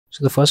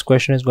So the first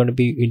question is going to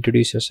be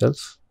introduce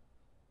yourself.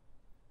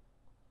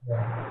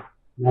 Yeah.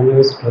 My name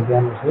is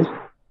Pragyan,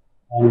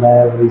 and I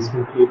have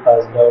recently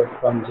passed out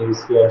from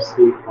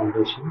JCRC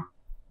Foundation.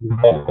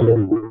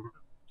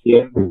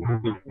 Here,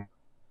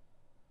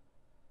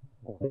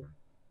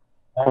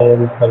 I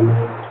am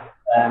permanent.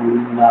 I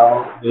am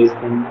now based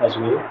in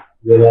Ajmer,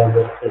 where I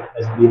work at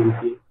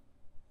SBMT.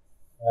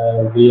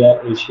 We are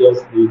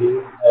Asia's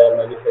leading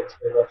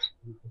manufacturer of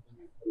significant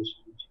information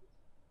machines.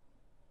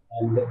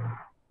 And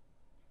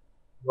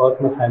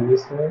about my family,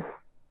 sir,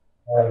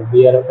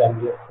 we are a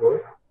family of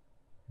four.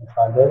 My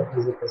father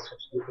is a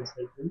construction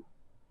consultant,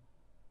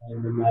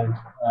 and my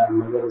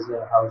mother is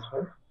a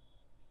housewife,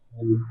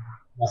 and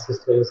my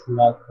sister is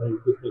now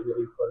currently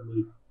preparing for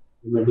the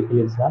medical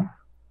exam,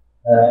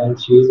 and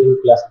she is in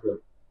class 12.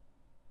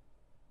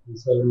 And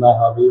so my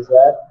hobbies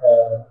are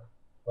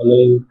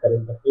following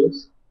current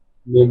affairs,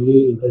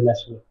 mainly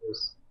international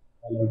affairs.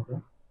 I like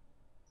them.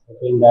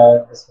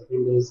 The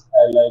second is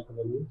I like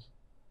running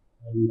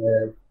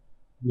and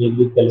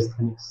mainly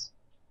calisthenics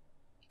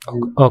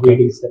and Okay.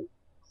 reading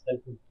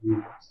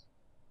self-improvement books.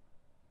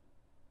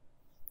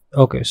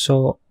 Okay.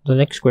 So the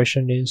next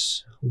question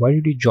is, why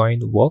did you join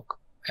the work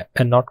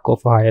and not go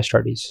for higher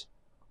studies?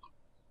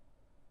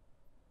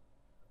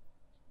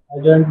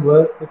 I joined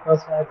work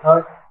because I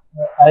thought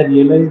I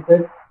realized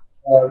that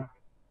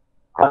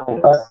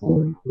after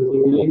passing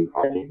engineering,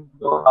 I didn't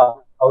know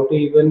how to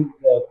even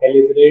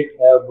calibrate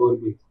a board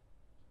game.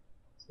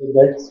 So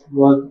that's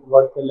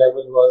what the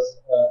level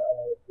was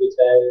which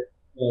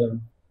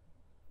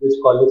which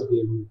college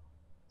gave me.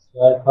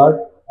 So I thought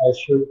I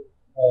should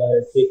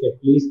take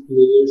at least 2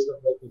 years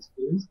of work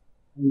experience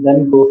and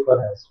then go for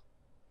high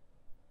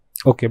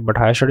school. Okay, but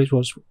higher studies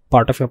was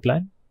part of your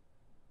plan.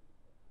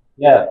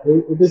 Yeah,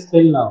 it is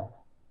still now,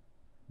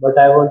 but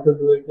I want to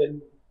do it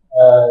in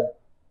uh,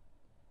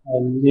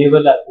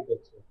 naval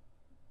architecture.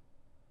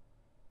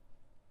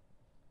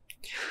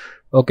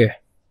 Okay.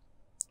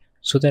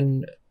 So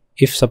then,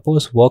 if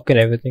suppose work and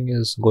everything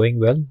is going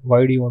well,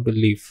 why do you want to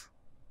leave?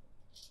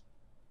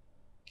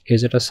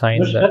 Is it a No, sign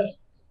that, sir.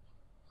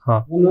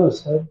 huh? No,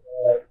 sir.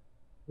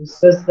 It's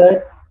just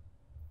that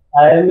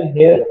I am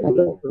here in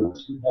the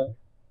production hub.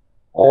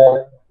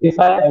 If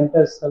I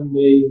enter some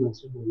way in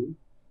machinery,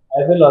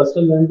 I will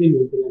also learn the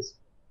maintenance.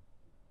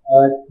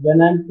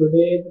 When I'm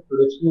today the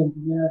production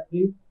engineer, I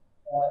think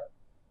uh,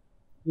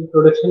 in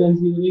production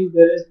engineering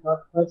there is not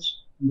much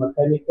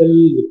mechanical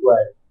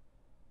required,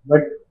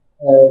 but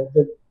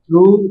the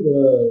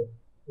true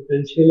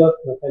potential of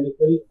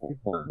mechanical is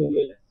only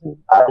realized in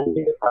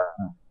R&D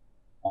department.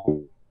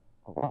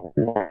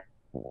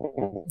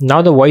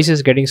 Now the voice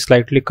is getting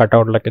slightly cut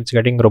out, like it's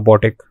getting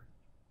robotic.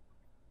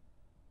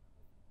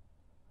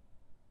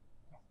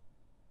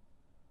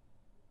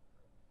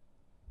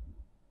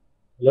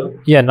 Hello?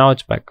 Yeah, now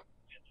it's back.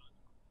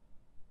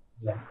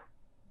 Yeah.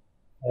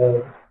 Uh,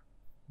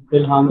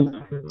 till how much?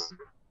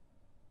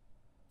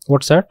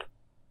 What's that?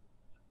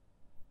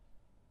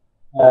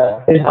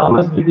 Till how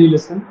much did you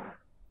listen?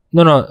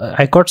 No, no,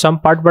 I got some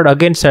part, but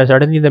again,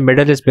 suddenly the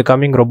middle is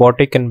becoming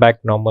robotic and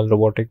back normal,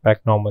 robotic,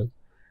 back normal.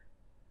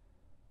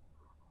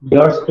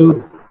 Yours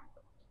too.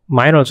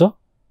 Mine also?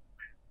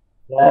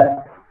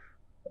 Yeah,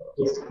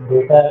 it's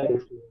data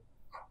issue.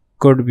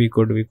 Could be.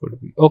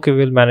 Okay,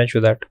 we'll manage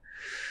with that.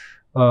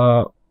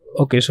 Uh,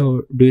 okay,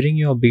 so during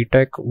your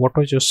BTech, what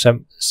was your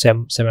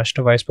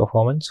semester-wise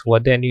performance? Were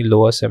there any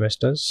lower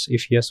semesters?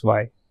 If yes,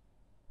 why?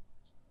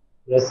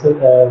 Yes,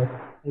 sir.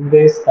 In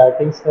the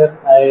starting, sir,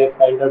 I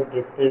kind of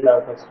drifted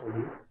out of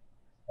study.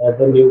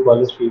 The new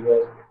college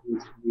fever,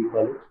 which we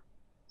call it.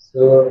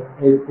 So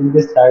in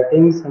the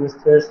starting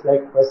semesters,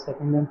 like first,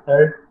 second, and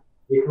third,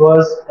 it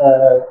was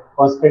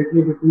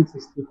constantly between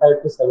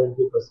 65 to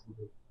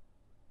 70%.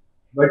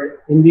 But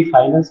in the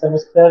final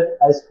semester,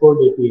 I scored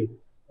 88.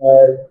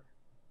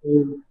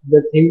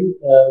 The thing,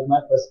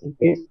 my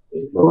percentage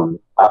improved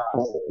after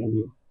second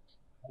year,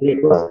 and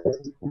it was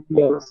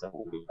consistently over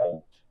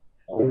 75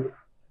 and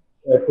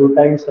two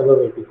times above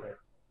 85.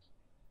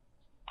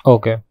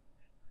 Okay,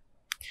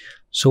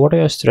 so what are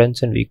your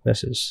strengths and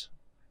weaknesses?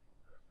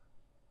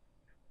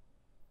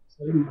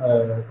 So,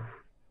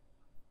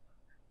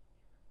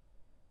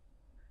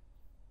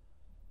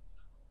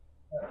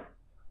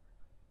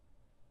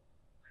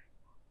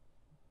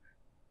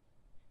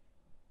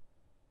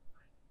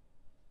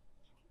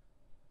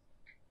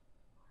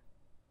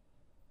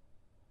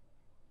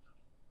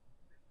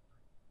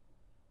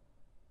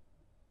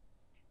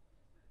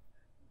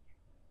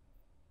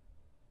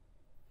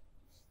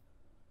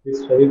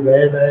 it's very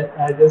bad.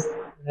 I just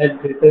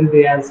had written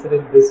the answer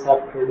in this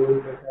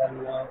afternoon, but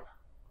I'm now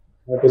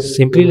not able to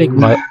Simply like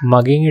remember.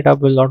 mugging it up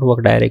will not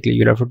work directly.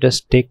 You'll have to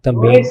just take the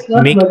No, main it's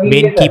not make mugging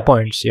main it key up.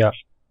 points. Yeah.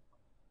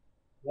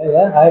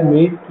 Yeah, I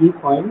made key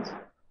points,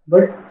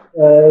 but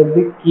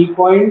the key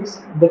points,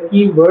 the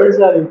key words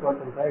are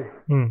important, right?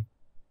 Hmm.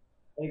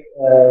 Like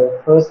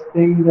first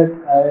thing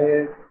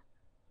that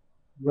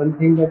one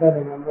thing that I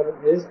remember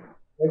is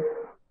that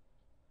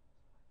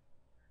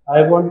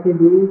I want to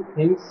do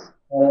things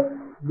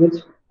which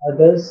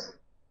others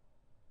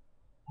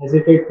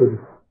hesitate to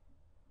do.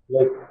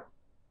 Like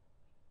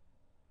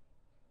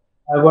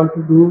I want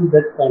to do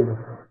that kind of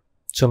thing.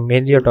 So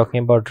mainly you're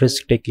talking about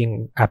risk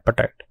taking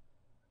appetite.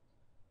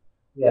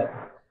 Yeah,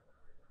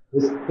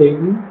 risk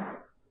taking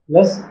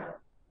plus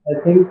I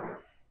think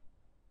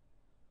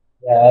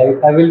yeah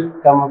I will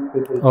come up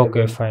with it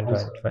Okay, again. fine, I'm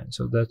fine, sorry. fine.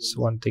 So that's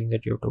one thing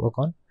that you have to work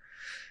on.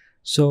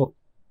 So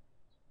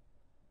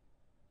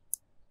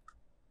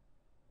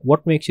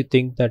what makes you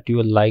think that you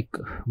will like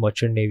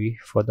merchant navy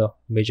for the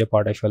major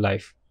part of your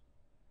life?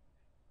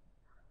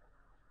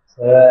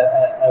 So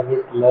I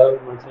would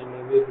love merchant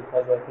navy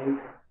because I think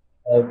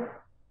uh,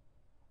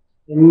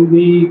 in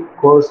the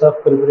course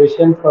of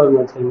preparation for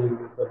merchant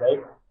navy,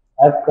 right,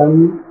 I've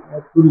come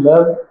to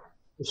love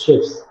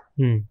ships.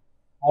 Hmm.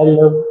 I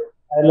love,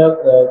 I love.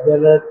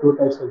 There are two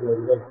types of guys,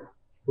 right?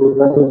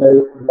 One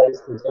who likes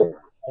the jet,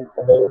 and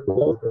other who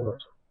loves the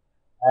boat.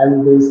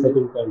 I'm the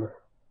second kind of,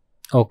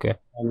 Okay.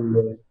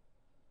 and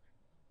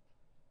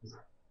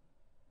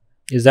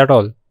Is that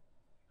all?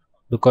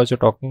 Because you're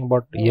talking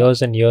about no,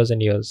 years and years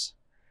and years.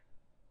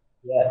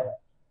 yeah,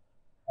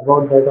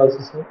 about that also,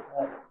 sir.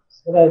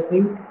 Sir, I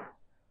think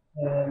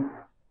uh,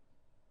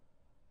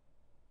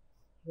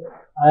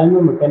 I am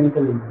a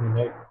mechanical engineer,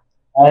 right?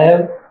 I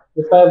have,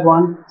 if I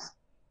want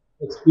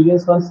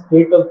experience on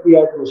state of the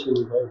art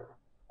machinery, right?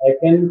 I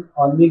can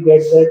only get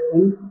that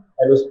in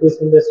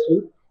aerospace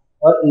industry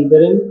or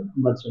either in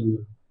merchant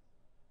navy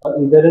or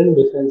either in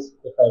defense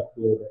if I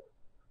clear that.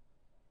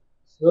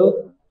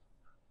 So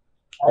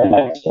I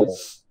like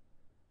chips.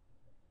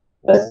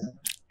 Plus,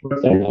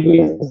 merchant navy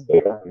is the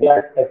state of the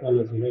art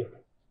technology, right?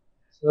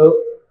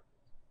 So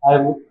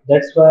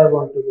that's why I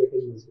want to get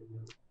in merchant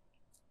navy.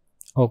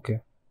 Okay.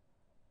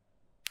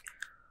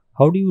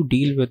 How do you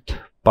deal with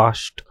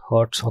past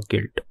hurts or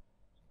guilt?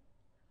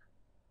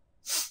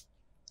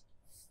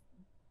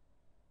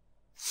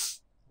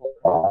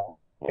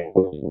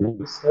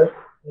 Sir,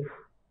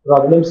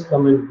 problems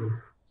come and go.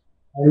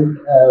 And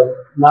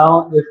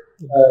now, if,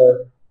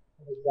 for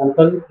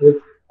example, if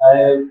I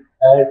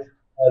had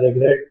a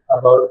regret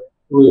about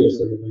 2 years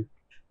ago, right?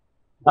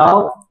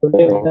 Now,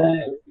 today, when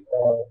I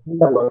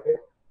think about it,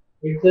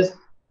 it just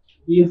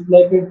feels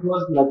like it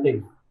was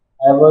nothing.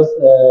 I was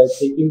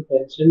taking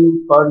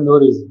tension for no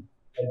reason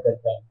at that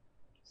time.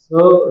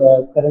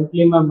 So,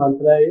 currently, my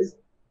mantra is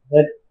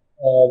that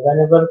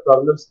whenever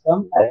problems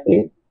come, I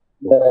think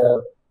uh,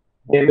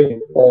 they will,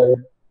 uh,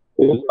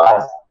 they will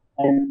pass,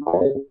 and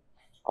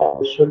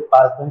I should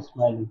pass them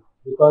smiling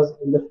because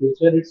in the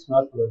future it's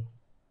not worth.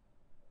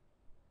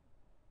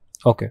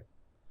 Okay.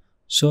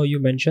 So you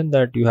mentioned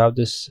that you have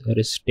this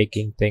risk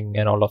taking thing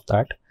and all of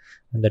that,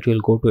 and that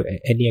you'll go to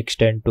any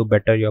extent to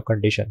better your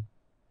condition.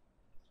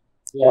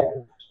 Yeah,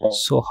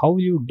 So how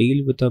will you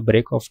deal with a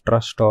break of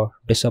trust or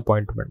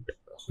disappointment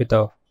with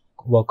a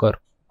worker,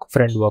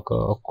 friend worker,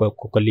 or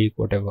colleague,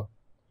 whatever?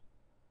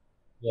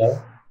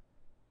 yeah.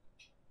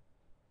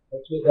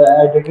 Actually,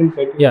 I didn't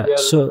get Yeah. your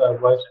So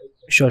voice.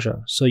 sure,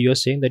 sure. So you're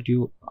saying that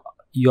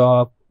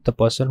you're the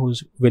person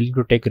who's willing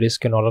to take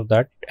risk and all of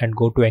that and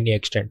go to any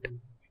extent.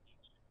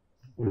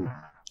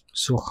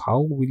 So how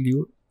will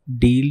you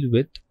deal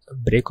with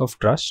break of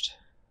trust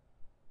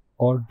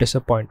or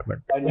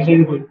disappointment? I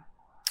didn't get.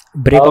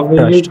 Break How of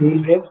will you trust.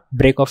 deal with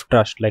Break of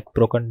trust, like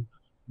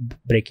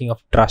breaking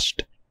of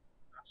trust.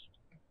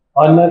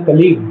 on a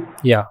colleague?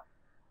 Yeah.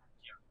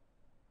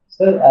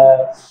 Sir,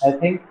 I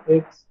think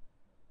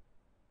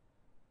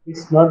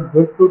it's not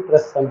good to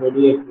trust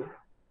somebody again.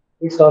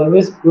 It's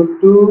always good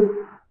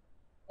to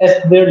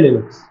test their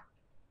limits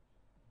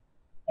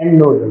and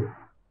know them.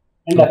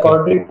 And Okay.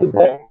 according to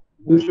that,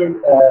 you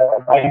should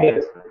bind your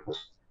expectations.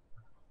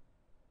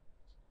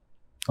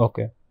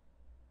 Okay.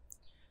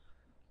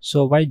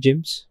 So why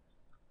gyms?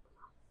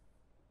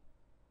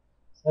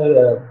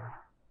 Sir,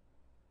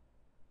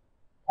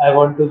 I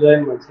want to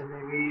join Merchant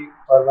Navy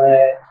for my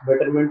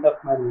betterment of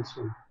my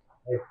nation.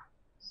 Right?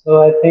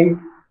 So I think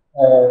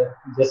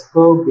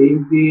JESCO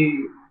being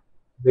the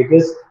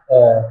biggest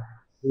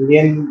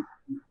Indian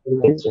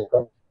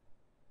shipper,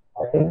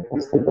 I think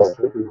it's the best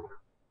way to go.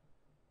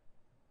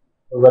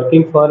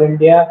 Working for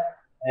India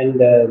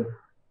and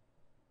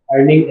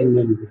earning in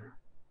India.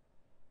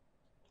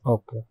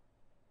 Okay.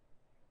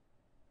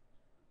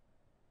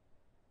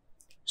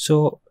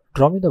 So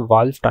draw me the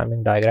valve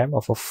timing diagram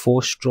of a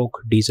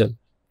four-stroke diesel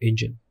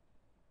engine.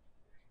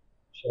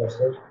 Sure,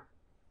 sir.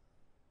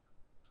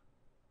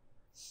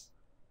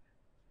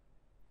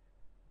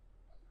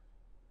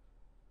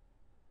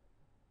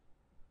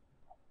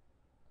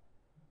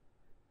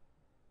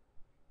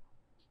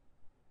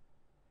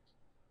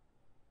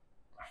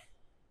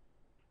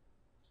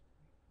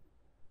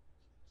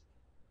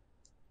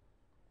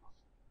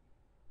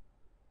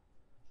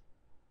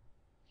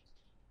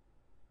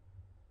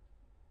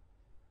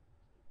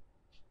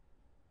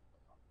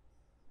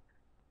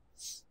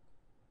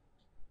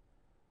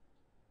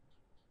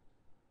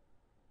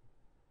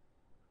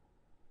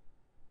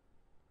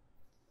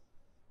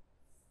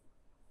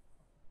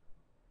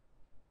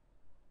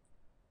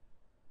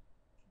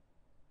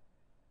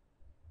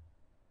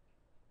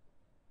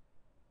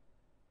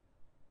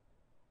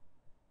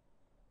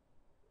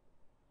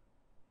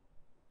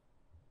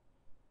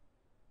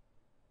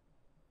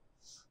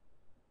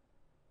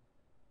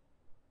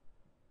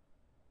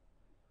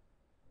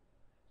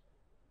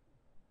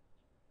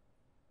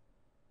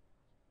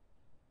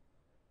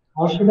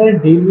 How should I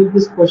deal with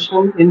this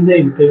question in the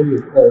interview?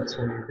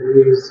 Sorry,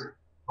 interview is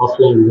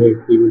offline,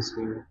 right?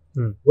 Previously.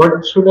 Hmm.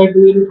 What should I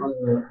do in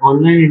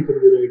online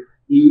interview?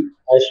 Right?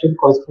 I should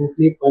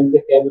constantly point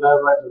the camera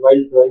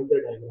while drawing the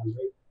diagram,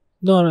 right?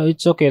 No, no,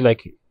 it's okay.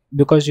 Like,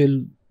 because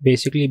you'll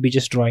basically be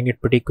just drawing it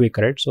pretty quick,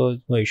 right? So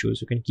no issues.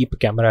 You can keep the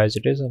camera as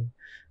it is and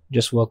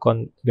just work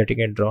on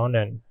getting it drawn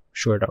and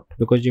show it out.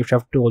 Because you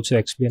have to also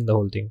explain the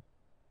whole thing.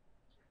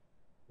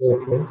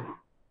 Okay.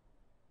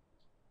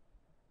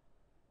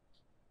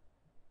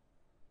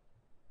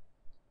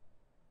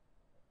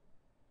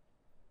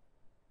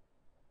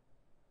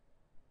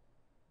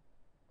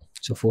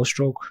 So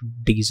four-stroke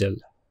diesel.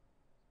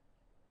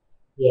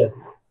 Yeah.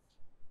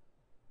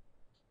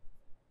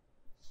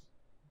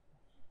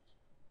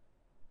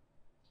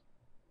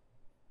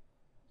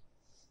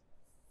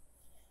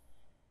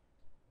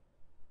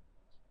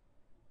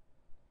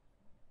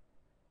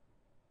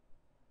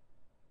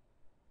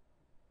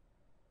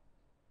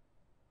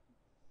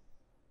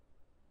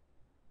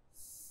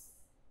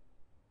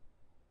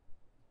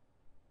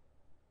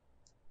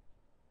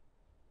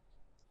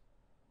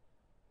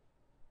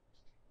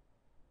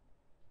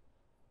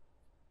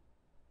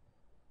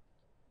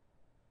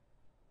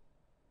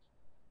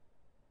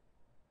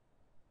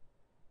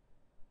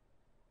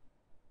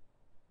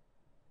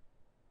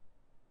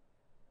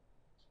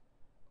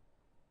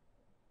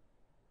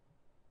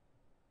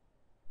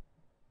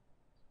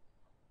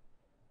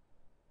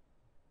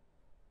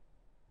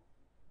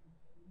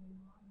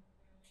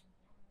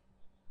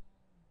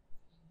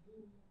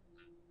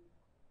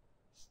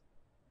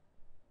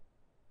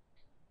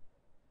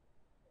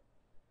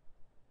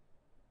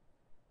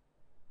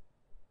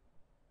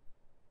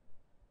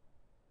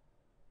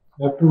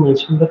 I have to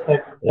mention the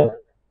fact that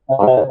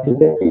in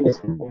the previous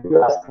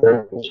interview, asked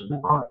the question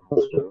about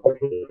postal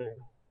control.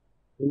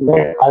 In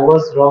that, I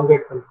was wrong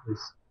at one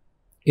place.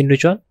 In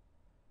which one?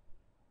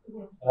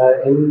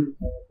 In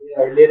the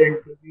earlier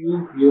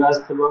interview, you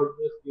asked about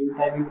the fuel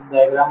timing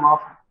diagram of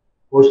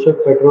postal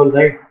petrol,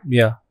 right?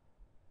 Yeah.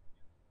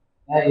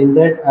 In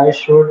that, I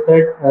showed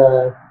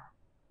that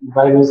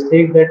by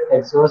mistake that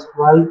exhaust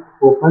valve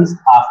opens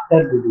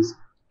after BDC.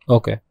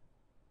 Okay.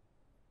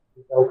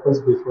 It opens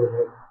before,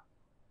 right?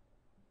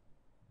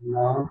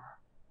 Now,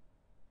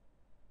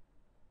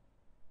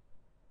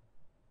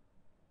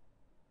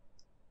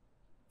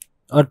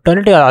 Turn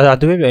it the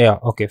other way. Yeah.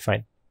 Okay.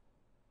 Fine.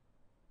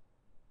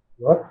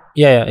 what?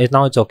 Yeah. Yeah.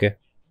 Now it's okay.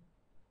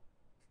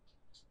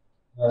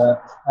 Uh,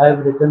 I have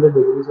written the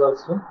degrees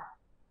also.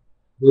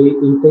 The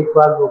intake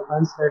valve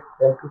opens at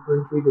 10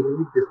 to 20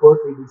 degrees before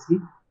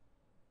TDC.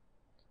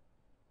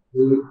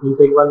 The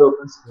intake valve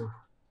opens here.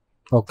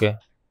 Okay.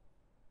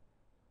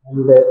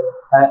 And the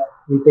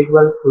intake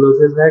valve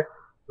closes at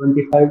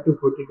 25 to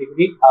 40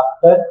 degree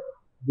after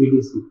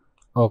BDC.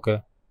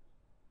 Okay.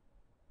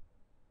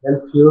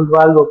 Then fuel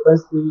valve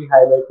opens the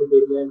highlighted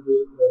area in the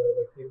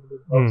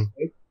rectangular Hmm. box,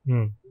 right?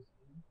 Hmm.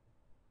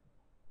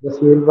 The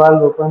fuel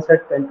valve opens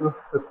at 10 to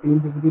 15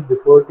 degree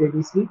before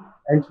TDC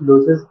and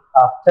closes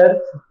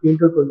after 15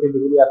 to 20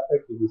 degree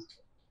after TDC.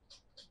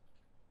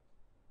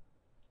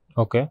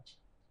 Okay.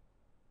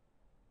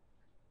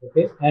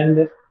 Okay,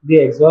 and the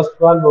exhaust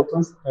valve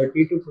opens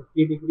 30 to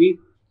 50 degree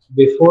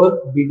before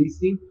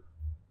BDC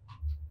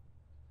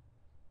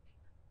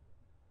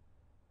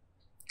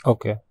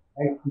Okay.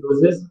 and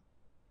closes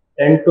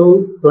 10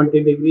 to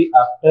 20 degree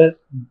after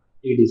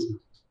TDC.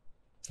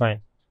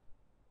 Fine.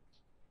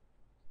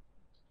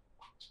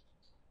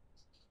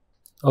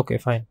 Okay.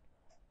 Fine.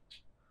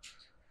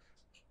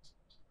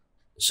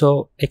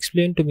 So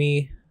explain to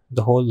me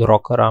the whole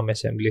rocker arm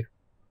assembly.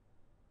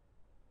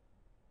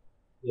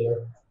 Yeah.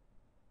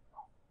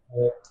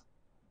 Uh,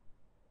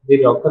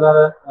 the rocker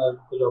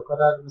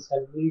arm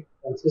assembly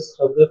consists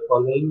of the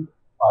following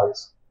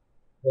parts.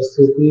 First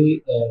is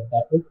the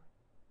tappet.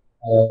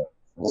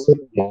 First is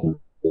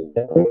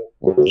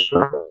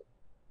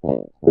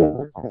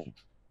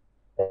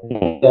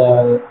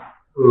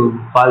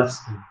valves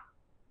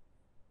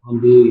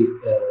on the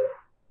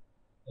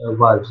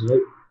valves,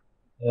 right?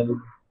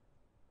 Um,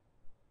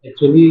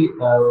 Actually,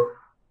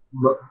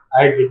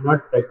 I did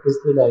not practice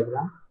the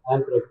diagram. I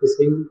am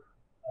practicing.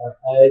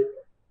 I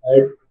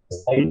had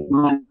assigned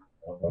my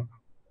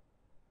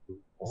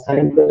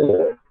assigned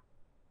the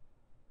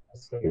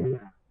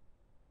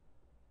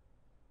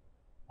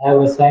I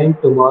have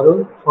assigned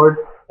tomorrow for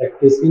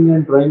practicing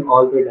and drawing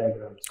all the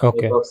diagrams, like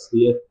Okay. of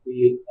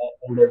CFP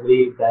and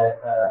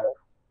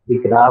the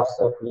graphs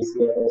of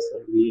VCRS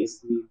and VAC,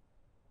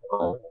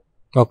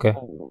 Okay.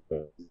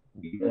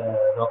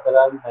 rocker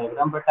arm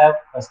diagram, but I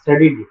have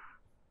studied it.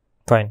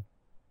 Fine.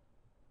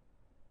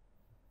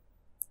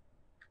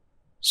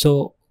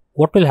 So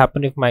what will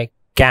happen if my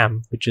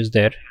cam, which is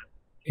there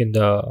in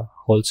the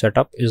whole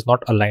setup, is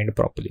not aligned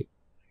properly?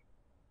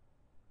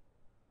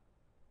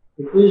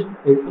 It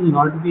will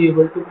not be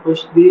able to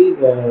push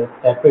the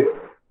tappet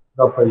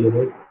properly,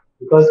 right?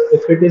 Because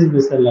if it is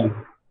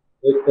misaligned,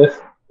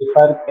 if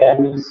our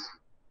cam is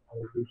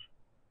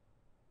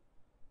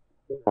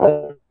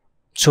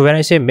So when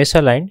I say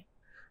misaligned,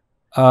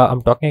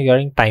 I'm talking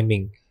regarding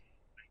timing.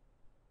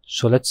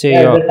 So let's say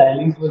Yeah, the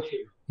timings will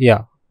change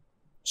yeah.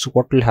 So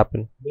what will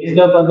happen? based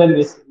upon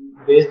the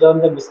based on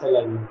the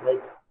misalignment,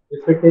 right?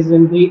 If it is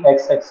in the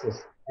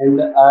x-axis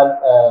and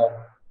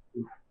our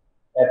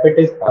rapid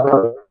is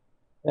upward,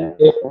 then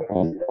if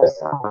it is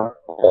somewhat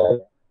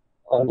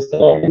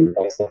misaligned in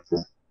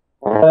x-axis,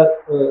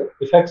 the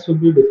effects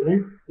would be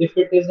different. If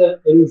it is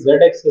in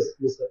z-axis,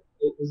 if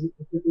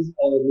it is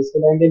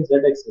misaligned in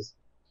z-axis,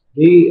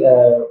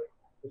 the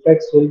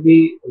effects will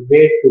be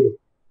way too.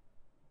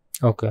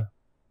 Okay.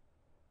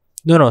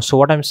 No, no. So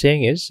what I'm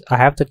saying is, I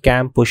have the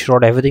cam, push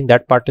rod, everything.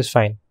 That part is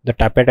fine. The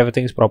tappet,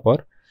 everything is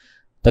proper.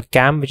 The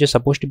cam, which is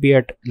supposed to be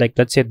at, like,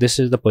 let's say this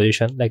is the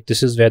position, like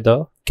this is where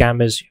the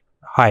cam is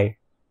high.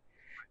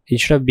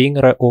 Instead of being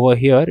over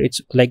here,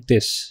 it's like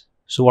this.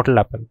 So what will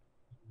happen?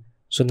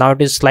 So now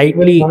it is It will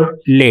slightly not.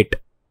 late.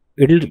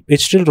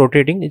 It's still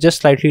rotating. It's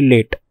just slightly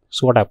late.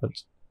 So what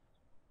happens?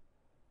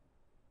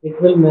 It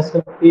will mess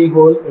up the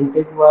whole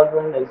intake valve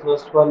and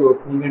exhaust valve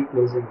opening and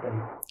closing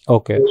time,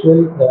 Okay. which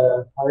will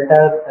hurt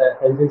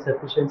our engine's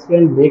efficiency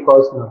and may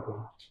cause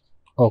knockdown.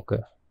 Okay.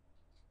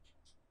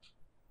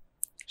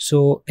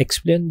 So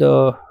explain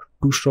the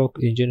two-stroke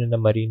engine in a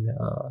marine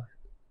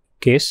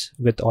case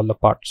with all the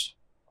parts.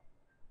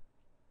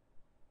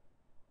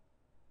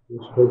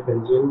 Two-stroke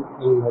engine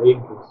in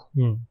marine case.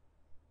 Hmm.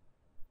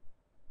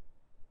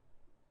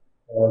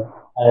 Uh,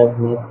 I have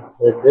not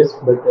read this,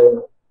 but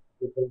the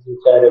things which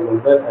I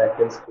remember, I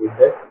can state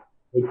that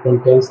it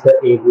contains the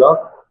A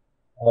block,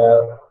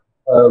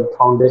 uh,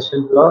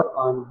 foundation block.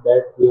 On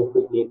that we have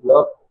the A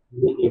block.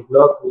 In the A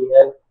block we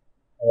have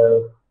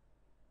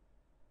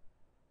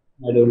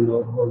I don't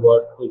know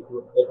what it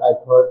would. I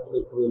thought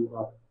it will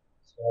not.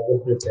 So I will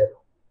prepare.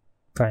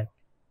 Fine.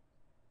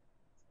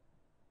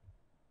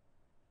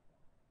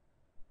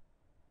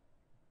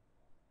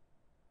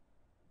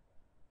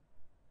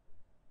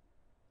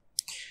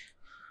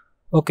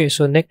 Okay,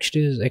 so next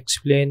is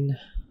explain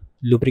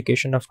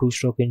lubrication of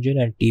two-stroke engine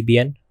and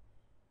TBN.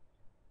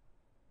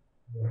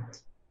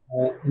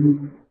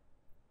 In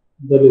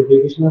the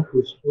lubrication of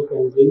two-stroke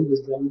engine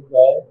is done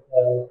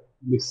by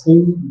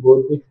mixing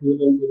both the fuel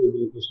and the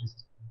lubrication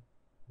system.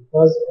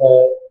 Because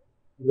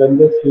when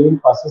the fuel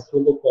passes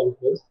through the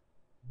crankcase,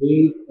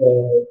 we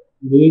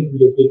need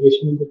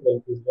lubrication in the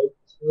crankcase, right?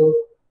 So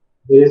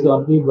there is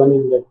only one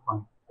inlet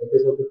point, that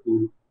is of the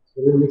fuel.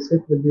 So we mix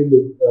it with the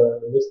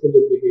mix the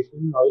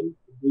lubrication oil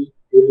with the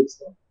fuel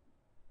itself,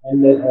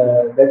 and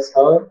that's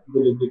how the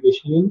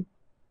lubrication in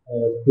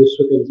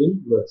two-stroke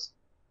engine works.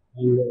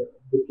 And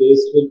the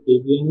case with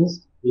TBN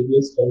is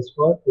TBN stands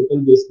for total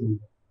base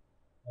number.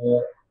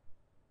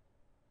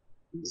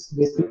 It's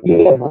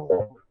basically a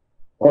method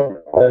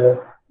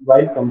that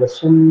while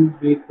combustion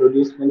we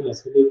produce many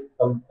acidic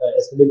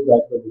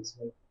byproducts,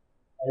 right?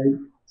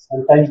 And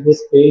sometimes they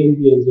stay in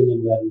the engine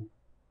environment.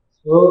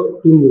 So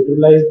to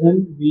neutralize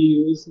them, we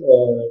use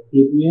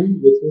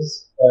TBN, which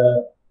is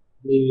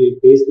the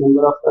base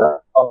number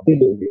of the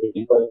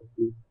lubricating oil.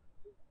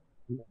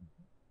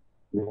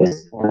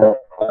 This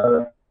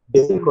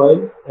basic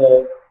oil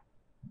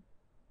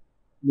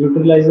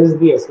neutralizes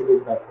the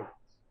acidic byproducts,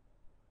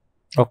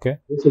 Okay.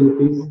 which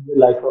increases the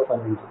life of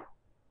an engine.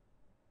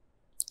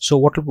 So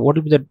what will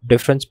be the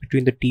difference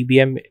between the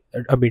TBM,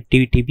 I mean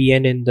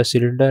TBN in the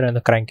cylinder and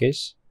the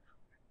crankcase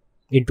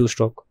in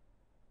two-stroke?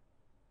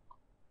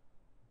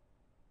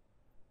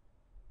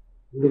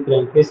 The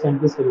crankcase and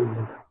the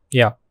cylinder.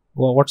 Yeah.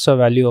 Well, what's the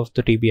value of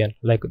the TBN?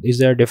 Like, is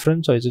there a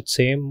difference or is it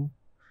same?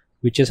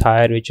 Which is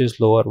higher? Which is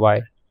lower?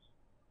 Why?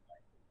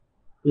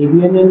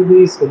 TBN in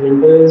the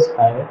cylinder is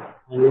higher,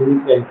 and in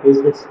the crankcase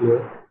it's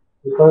lower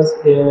because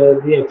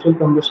the actual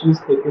combustion is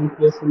taking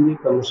place in the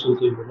combustion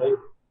chamber, right?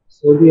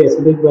 So the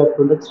acidic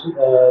byproducts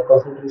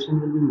concentration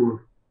will be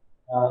more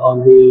on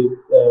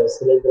the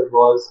cylinder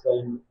walls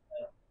and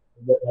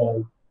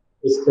the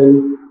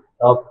piston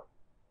top.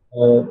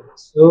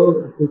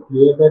 So to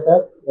clear that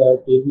up,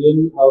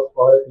 TBN of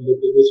oil,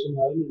 lubrication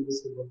oil in the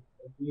cylinder,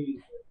 the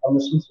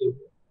combustion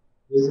chamber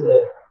is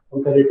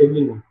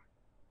comparatively more in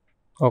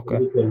Okay.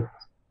 the crankcase.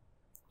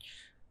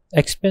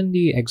 Explain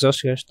the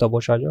exhaust gas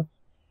turbocharger.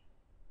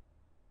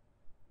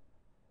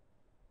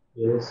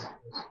 Yes,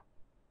 yes.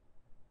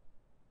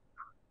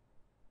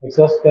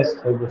 Exhaust gas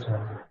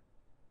turbocharger.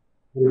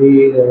 In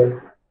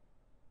the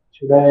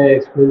should I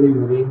explain the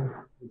marine?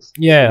 It's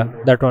the Yeah,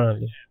 same. that one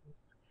only.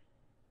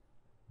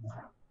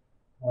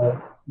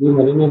 The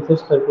marine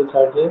exhaust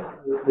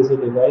turbocharger is a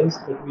device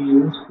that we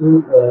use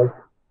to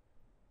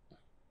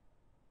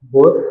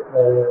both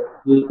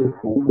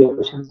improve the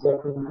efficiency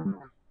of the engine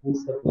and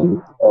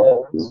second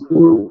is to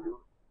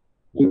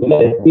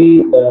utilize the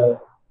uh,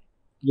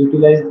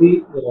 utilize the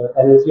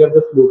energy of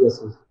the flue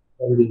gases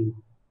from the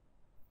engine,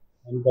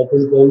 and that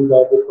is done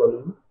by the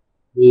following.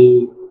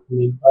 The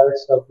main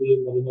parts of the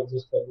marine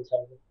exhaust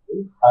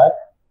turbocharger are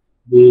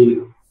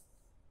the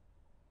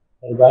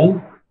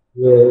turbine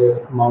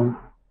mount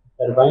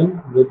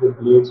turbine with the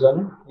blades on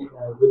it,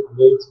 with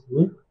blades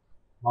in it,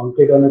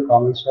 mounted on a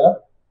common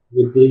shaft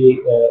with the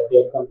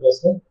air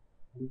compressor.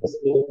 And this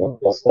air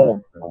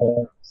compressor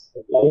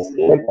supplies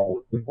air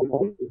directly to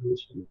the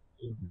ignition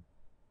chamber.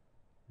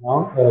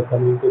 Now,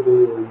 coming to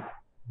the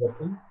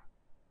weapon,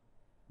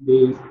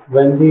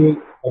 when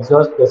the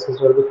exhaust gases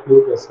or the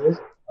fuel gases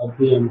of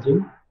the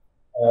engine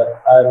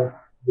are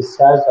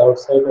discharged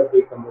outside of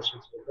the combustion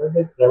chamber,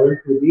 they travel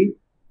to the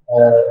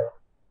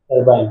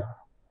turbine.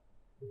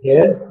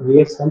 Here we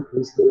have some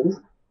pre-series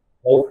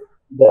like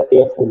the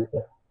air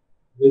filter,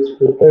 which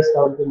filters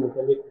out the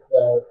metallic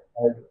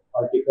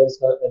particles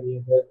or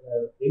any other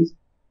things,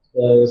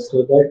 so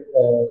that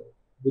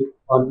the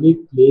only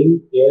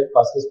clean air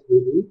passes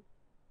through the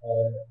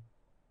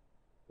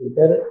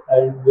filter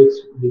and which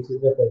reaches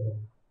the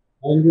turbine.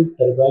 And with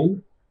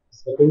turbine, the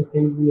second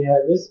thing we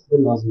have is the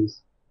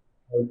nozzles.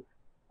 Uh,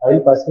 while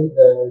passing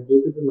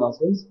due to the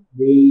nozzles,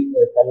 the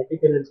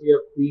kinetic energy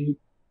of the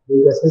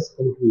gases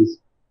increase,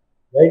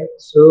 right?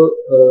 So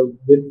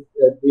with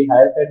the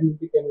higher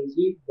kinetic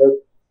energy,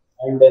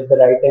 and at uh,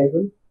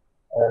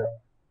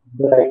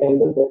 the right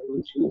angle that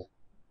we choose,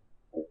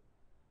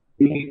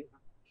 the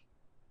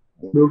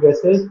flue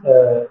gases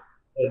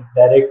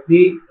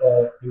directly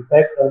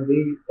impact on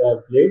the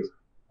blades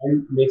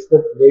and makes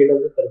the blade of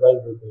the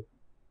turbine rotate.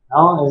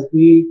 Now, as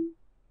the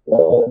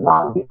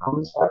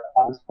common start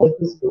transfers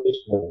this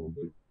rotational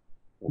energy,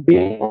 the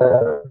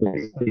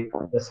blades of the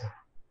compressor,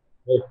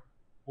 right?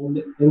 And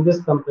in this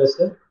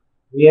compressor,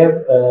 we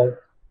have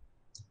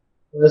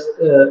first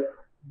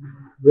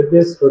with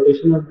this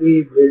rotation of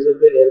the blades of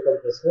the air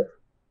compressor,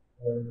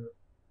 uh,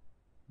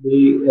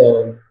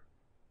 the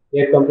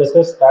air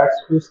compressor starts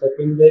to suck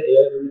in the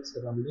air in its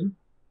surrounding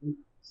and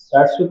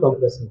starts to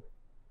compress it.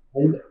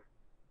 And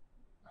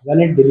when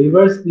it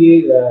delivers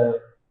this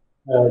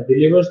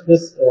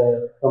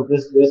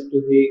compressed gas to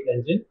the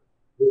engine,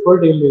 before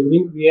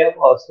delivering, we have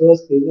also a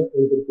stage of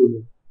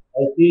intercooling.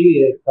 As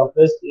the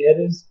compressed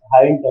air is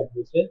high in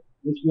temperature,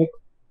 which may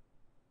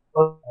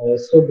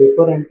so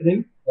before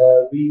entering,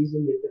 we use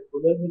an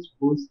intercooler which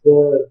cools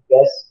the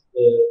gas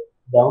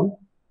down,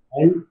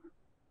 and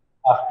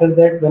after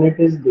that, when it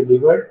is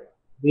delivered,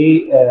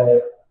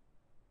 the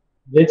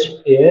rich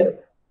air,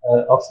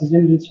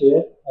 oxygen-rich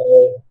air,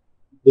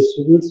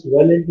 distributes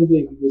well into the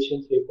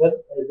ignition chamber,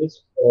 which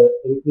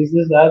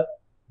increases our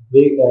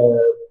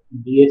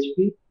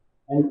BHP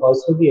and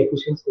also the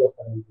efficiency of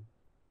engine.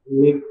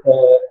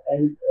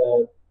 And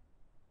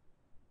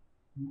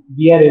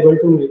we are able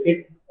to make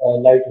it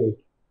lightweight.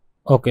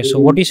 Okay, so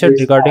what In you said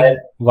its regarding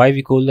why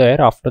we cool the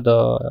air after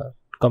the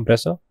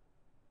compressor?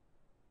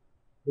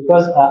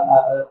 because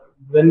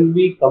when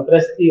we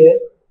compress the air,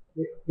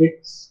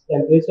 its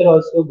temperature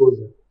also goes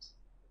up.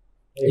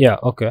 Right? Yeah,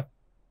 okay.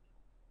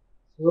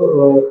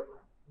 So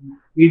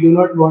we do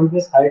not want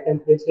this high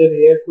temperature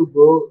air to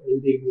go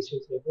in the ignition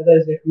chamber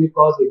as it may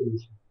cause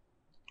ignition,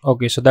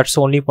 Okay, so that's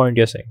the only point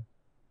you're saying.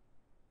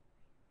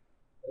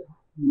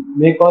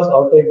 may cause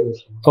auto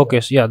ignition. Okay,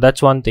 so yeah,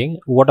 that's one thing.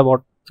 What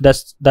about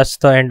that's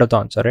the end of the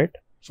answer, right?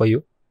 For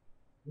you?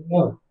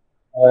 No.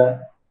 Uh,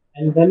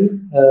 and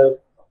then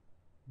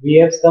we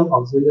have some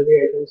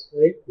auxiliary items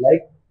for it,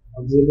 like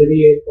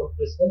auxiliary air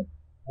compressor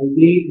and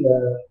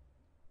the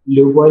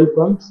lube oil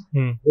pumps,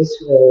 Hmm. which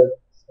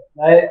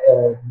supply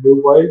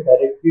lube oil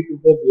directly to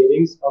the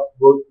bearings of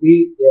both the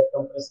air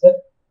compressor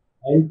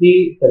and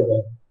the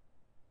turbine.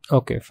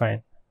 Okay,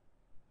 fine.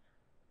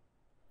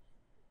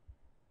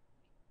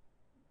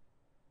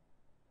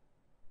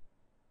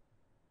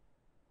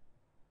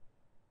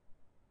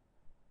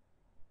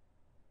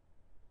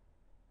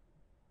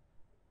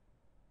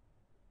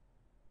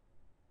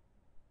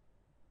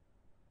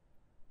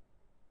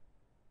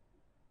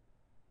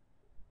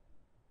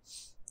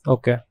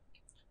 Okay.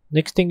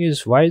 Next thing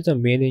is, why is the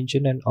main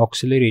engine and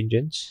auxiliary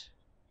engines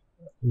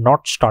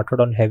not started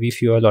on heavy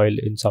fuel oil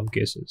in some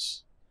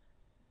cases?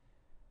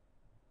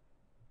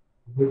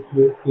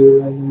 Fuel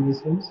oil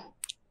emissions.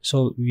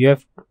 So we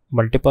have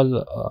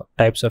multiple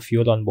types of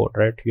fuel on board,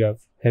 right? You have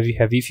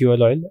heavy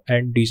fuel oil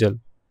and diesel.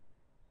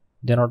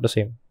 They're not the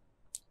same.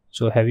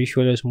 So heavy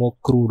fuel is more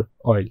crude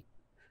oil.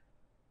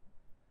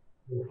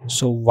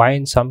 So why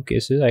in some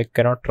cases I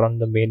cannot run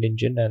the main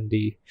engine and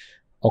the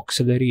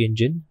auxiliary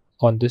engine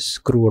on this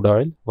crude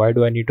oil? Why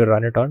do I need to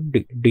run it on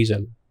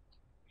diesel?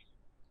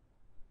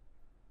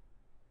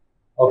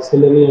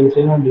 Auxiliary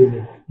engine on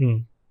diesel Hmm.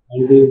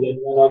 and the main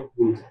one on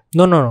crude.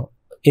 No.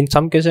 In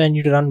some cases I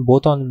need to run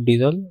both on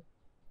diesel.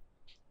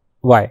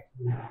 Why?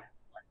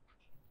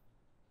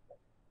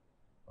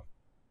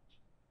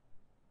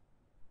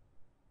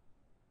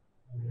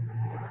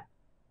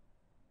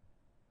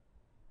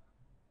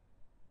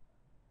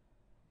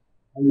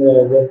 And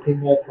one thing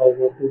I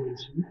forgot to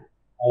mention,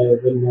 I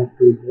will not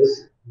do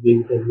this in the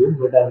interview,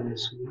 but I'm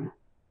mentioning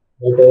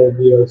that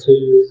we also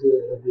use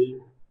the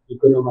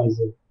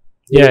economizer to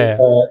Yeah,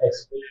 yeah.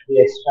 extract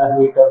the extra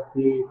heat of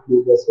the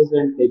flue gases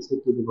and takes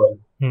it to the boiler.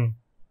 Hmm.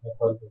 I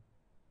forgot.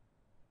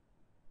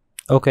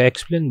 Okay,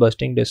 explain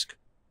bursting disk.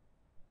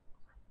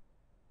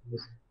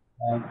 Yes.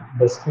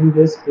 Bursting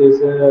disk is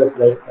a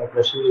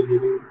pressure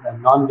relieving,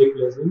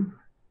 non-declosing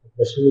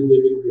pressure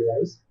relieving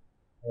device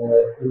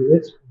in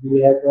which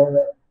we have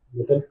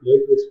metal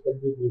plate which can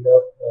be made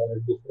of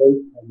different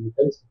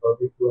metals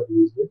according to our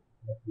user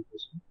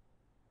application.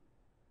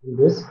 In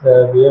this,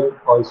 we have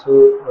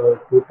also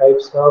two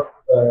types of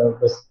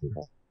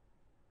buskings.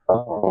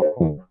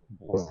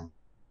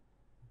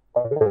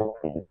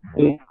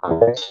 The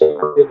convex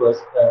shape of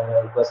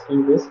the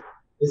busking disc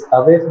is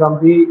away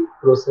from the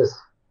process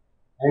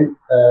and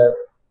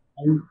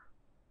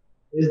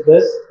is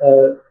thus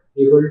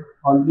able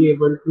only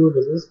able to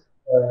resist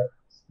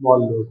small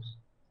loads,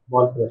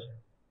 small pressure.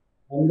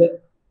 And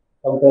the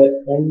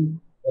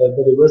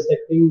reverse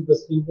acting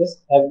busting disc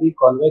have the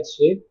convex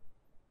shape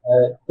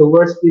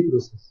towards the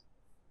process,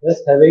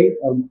 thus having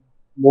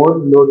more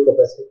load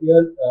capacity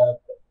or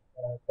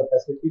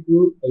capacity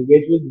to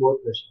engage with more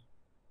pressure.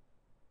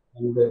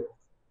 And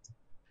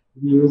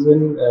we use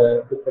in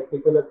the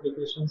practical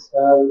applications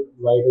are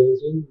wide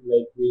ranging,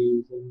 like we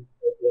use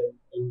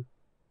in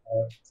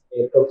uh,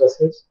 air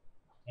compressors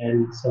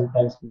and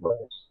sometimes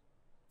boilers.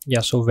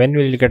 Yeah, so when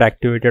will it get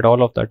activated?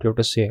 All of that you have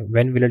to say.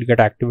 When will it get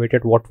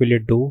activated? What will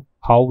it do?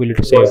 How will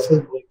it save? Process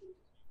breaking.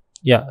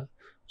 Yeah.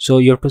 So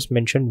you have to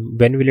mention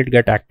when will it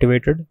get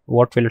activated,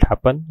 what will it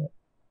happen,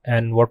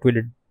 and what will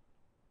it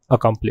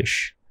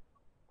accomplish.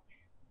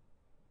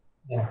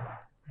 Yeah.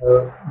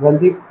 When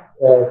the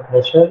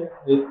pressure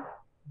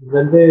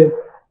when the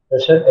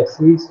pressure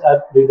exceeds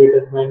a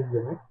predetermined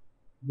limit,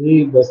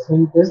 the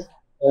bursting test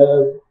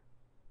uh,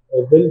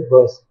 will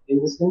burst. In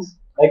the sense,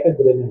 like a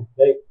grenade,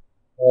 right?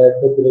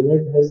 The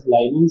grenade has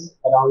linings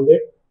around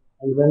it,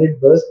 and when it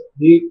bursts,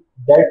 the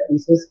dead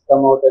pieces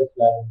come out and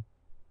fly.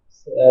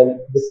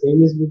 The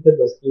same is with the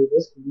bursting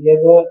disc. We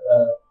have a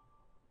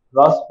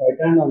cross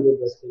pattern on the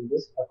bursting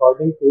disc.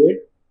 According to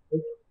it,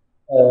 it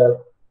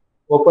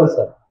opens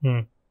up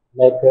Hmm.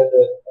 like a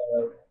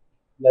uh,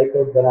 like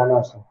a banana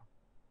or something.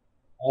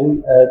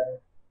 And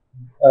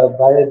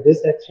by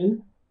this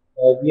action,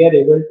 we are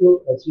able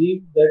to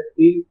achieve that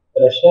the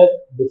pressure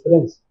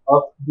difference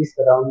of the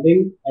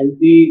surrounding and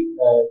the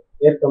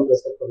air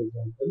compressor, for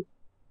example,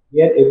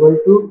 we are able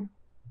to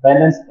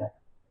balance that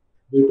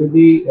due to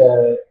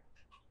the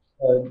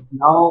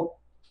now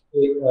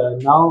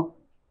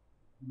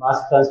mass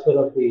transfer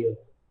of the air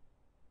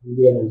in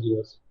the energy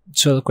also.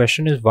 So the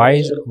question is Uh,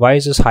 why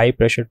is this high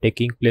pressure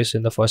taking place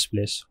in the first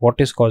place? What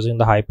is causing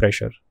the high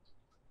pressure?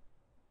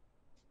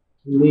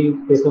 in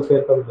the case of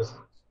air compressor,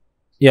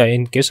 Yeah,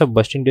 in case of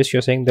bursting disk,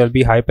 you're saying there'll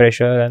be high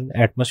pressure and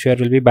atmosphere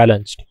will be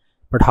balanced.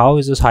 But how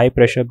is this high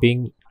pressure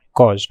being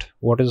caused?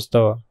 What is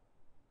the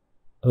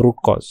root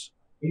cause?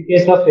 in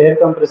case of air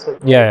compressor,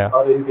 Yeah, right? yeah.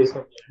 Or in case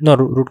of No,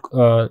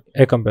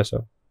 air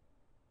compressor.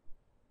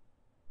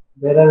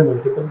 there are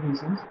multiple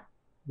reasons,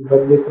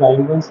 but the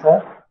prime ones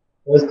are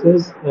first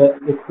is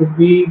it could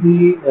be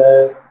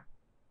the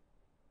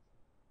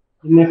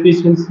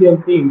inefficiency of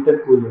the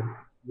intercooler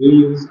we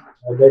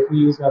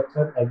use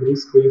after every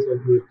stage of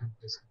the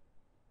compressor.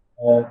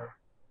 Uh,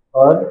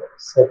 or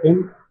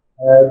second,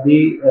 the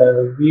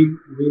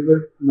we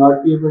would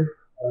not be able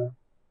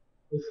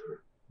if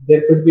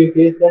there could be a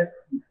case that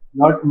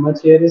not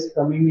much air is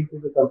coming into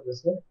the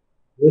compressor,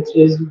 which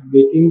is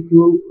making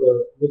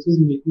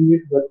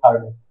it work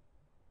harder.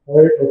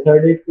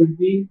 Third, it could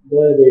be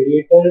the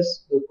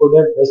radiators could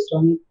have dust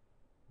on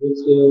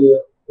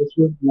it, which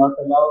would not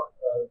allow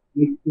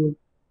heat to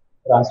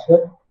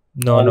transfer.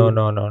 No, no, And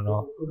no, no, fourth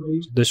no. could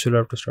be This you'll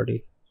have to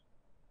study.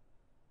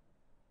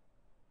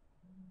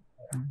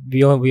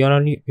 We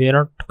are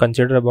not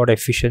considered about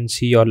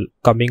efficiency or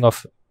coming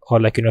of or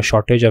like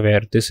shortage of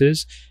air. This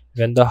is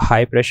when the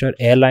high pressure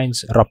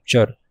airlines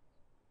rupture.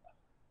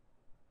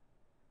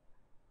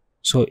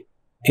 So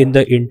in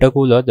the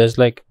intercooler, there's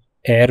like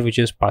air which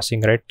is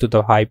passing right to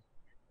the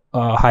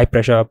high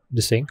pressure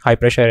this thing high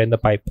pressure air in the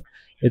pipe.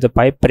 If the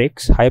pipe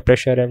breaks, high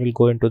pressure air will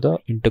go into the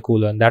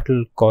intercooler and that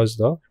will cause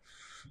the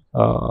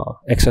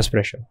excess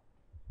pressure.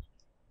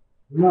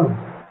 no,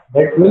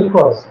 that will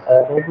cause.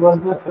 That was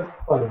the fifth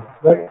point.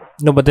 But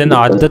No, but then the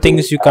other first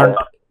things thing you can't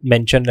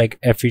mention like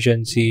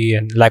efficiency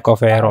and lack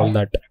of air, all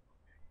that, I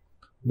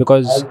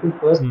because have to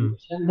first hmm,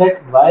 mention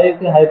that why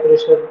the high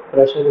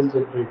pressure is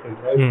generated,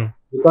 right? hmm.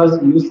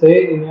 Because you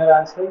say in your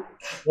answer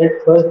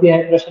that first the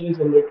high pressure is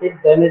generated,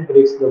 then it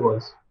breaks the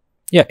walls.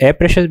 Yeah, air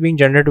pressure is being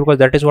generated because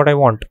that is what I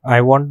want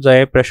the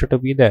air pressure to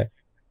be there.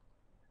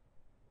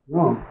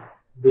 No,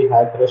 the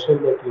high pressure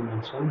that you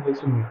mentioned, which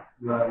Hmm.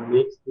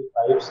 makes the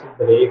pipes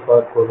break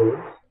or corrode,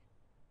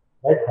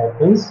 that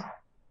happens.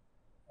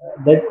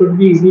 That could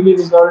be easily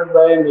resolved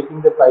by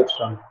making the pipe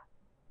strong.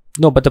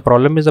 No, but the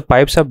problem is the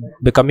pipes are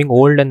becoming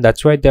old and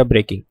that's why they are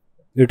breaking.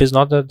 It is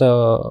not that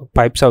the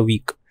pipes are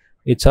weak,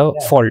 it's a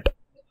Yeah, fault.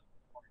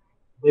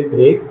 they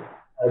break.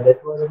 That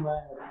was my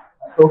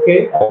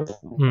okay.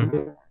 Hmm.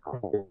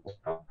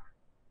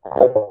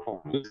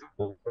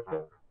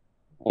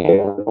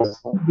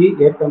 The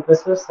air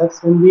compressor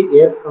sucks in the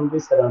air from the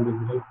surrounding,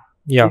 right?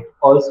 Yeah. It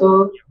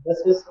also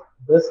thus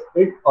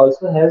it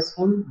also has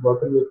some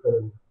water vapor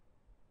in it.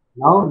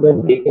 Now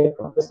when the air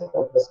compressor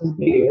compresses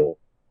the air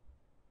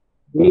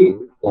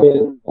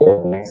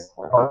gets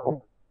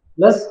hot.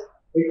 Plus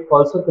it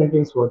also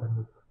contains water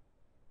vapor.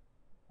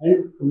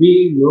 and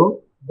we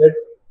know that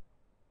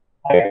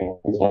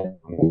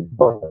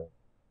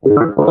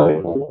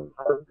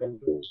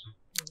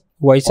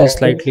Voice is affects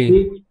slightly.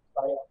 the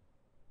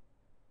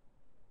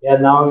yeah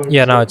now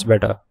Yeah, it's now it's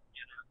better.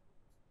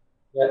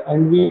 yeah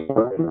and we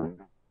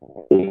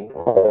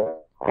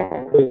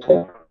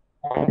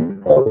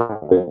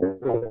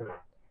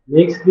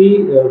makes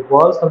the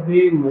walls of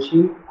the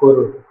machine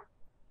corrode,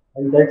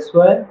 and that's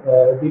why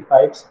the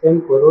pipes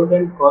can corrode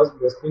and cause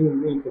rusting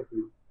in the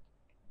interface.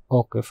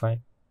 Okay,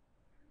 fine.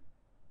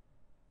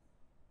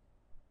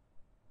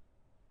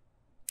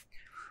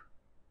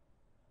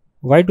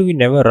 Why do we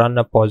never run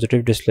a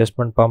positive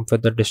displacement pump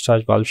with the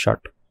discharge valve shut?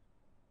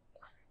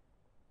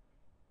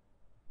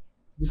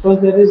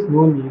 Because there is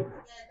no need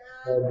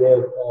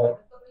there.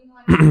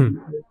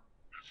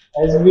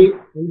 As we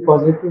in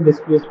positive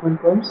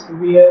displacement pumps,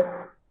 we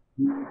are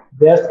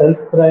they are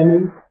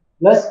self-priming.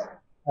 Plus,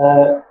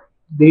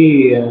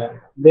 the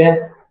they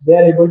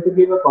are able to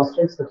give a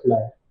constant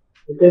supply.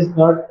 It is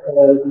not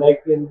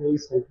like in the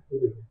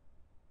centrifugal.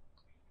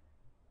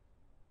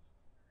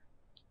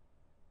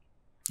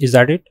 Is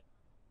that it?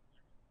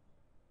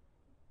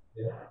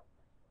 Yeah.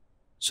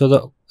 So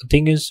the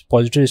thing is,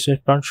 positive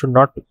displacement pump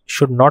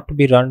should not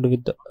be run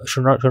with the,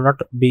 should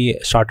not be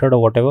started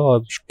or whatever,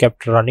 or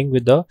kept running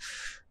with the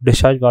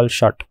discharge valve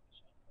shut.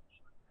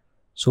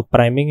 So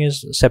priming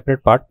is a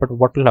separate part, but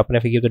what will happen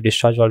if you give the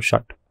discharge valve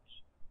shut?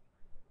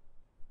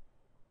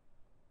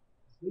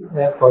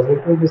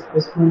 Positive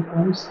displacement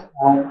pumps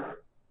are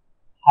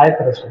high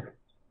pressure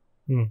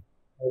Hmm.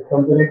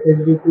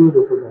 comparatively to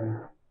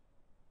rotor.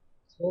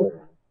 So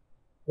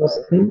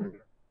first thing,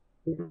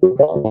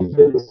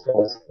 the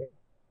discharge.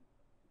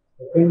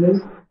 Second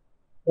is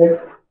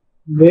that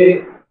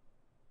they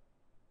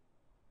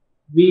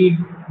we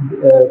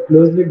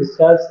closely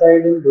discharge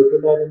side in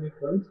rotodynamic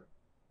terms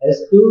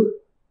as to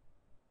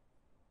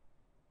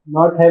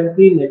not have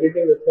the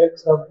negative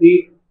effects of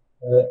the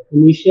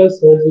initial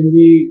surge in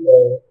the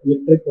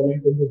electric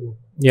current in the rotor.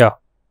 Yeah.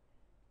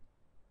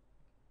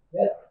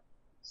 Yeah.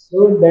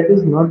 So that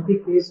is not the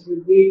case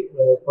with the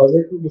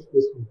positive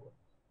displacement.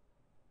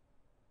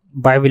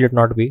 Why will it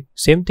not be?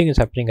 Same thing is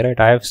happening, right?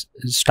 I have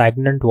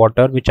stagnant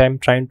water which I'm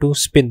trying to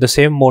spin. The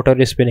same motor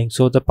is spinning,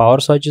 so the power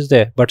surge is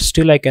there, but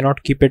still I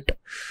cannot keep it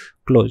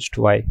closed.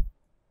 Why?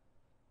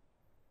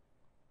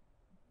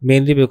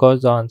 Mainly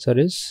because the answer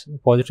is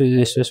positive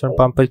displacement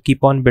pump will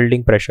keep on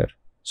building pressure,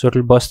 so it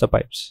will burst the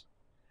pipes.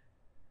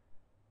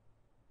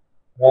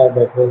 Yeah,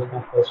 that was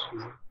my first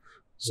reason. It will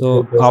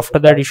So burst the after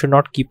that, you pipe. should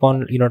not keep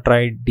on,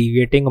 try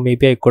deviating. Or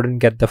maybe I couldn't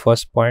get the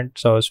first point,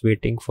 so I was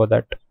waiting for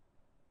that.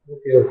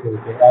 Okay, okay,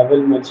 okay. I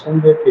will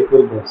mention that it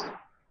will burst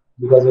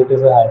because it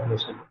is a high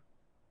pressure.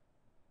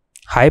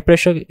 High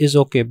pressure is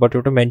okay, but you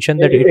have to mention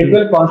that It, it it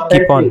will will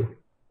keep on.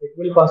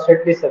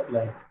 constantly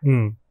supply.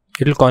 Hmm.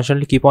 It will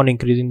constantly keep on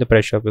increasing the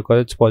pressure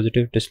because it's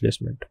positive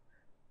displacement.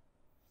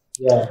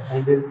 Yeah,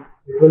 and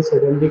it will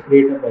suddenly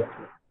create a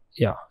vacuum.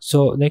 Yeah.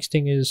 So next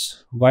thing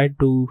is, why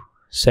do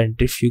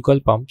centrifugal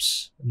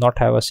pumps not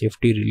have a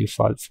safety relief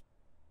valve?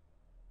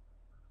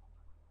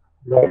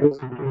 That is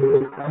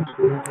centrifugal pumps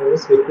do not have a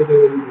safety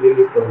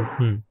really problem.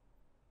 Hmm.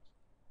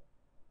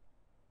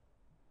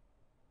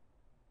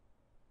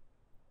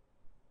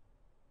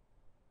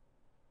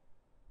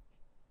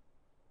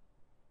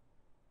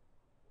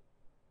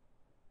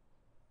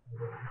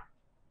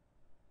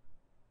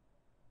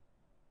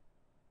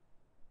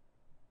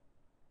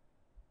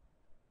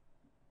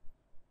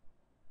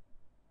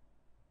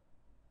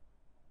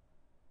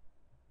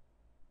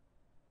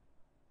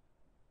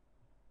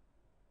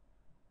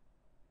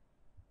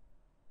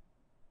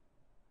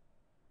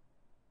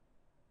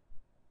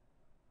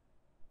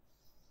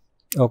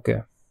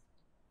 Okay.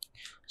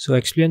 So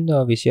explain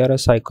the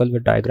VCRS cycle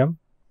with diagram.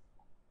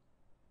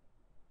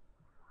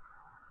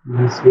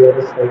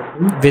 VCR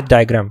cycle With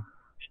diagram,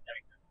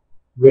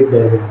 with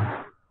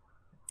diagram.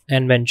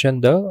 and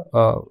mention the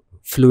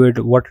fluid,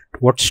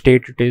 what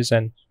state it is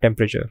and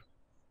temperature.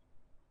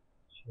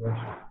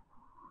 Sure.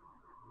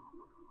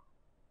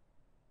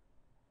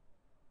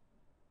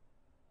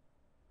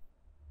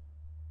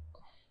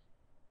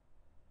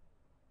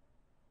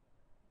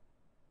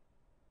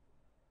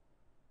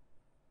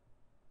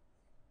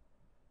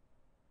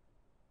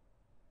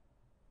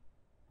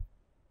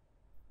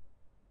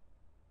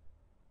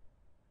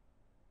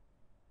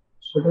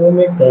 Should I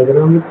make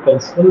diagram with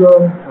pencil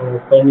or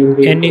pen in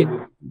the Any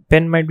interview?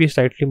 pen might be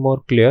slightly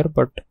more clear,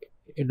 but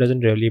it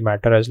doesn't really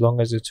matter as long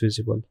as it's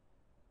visible.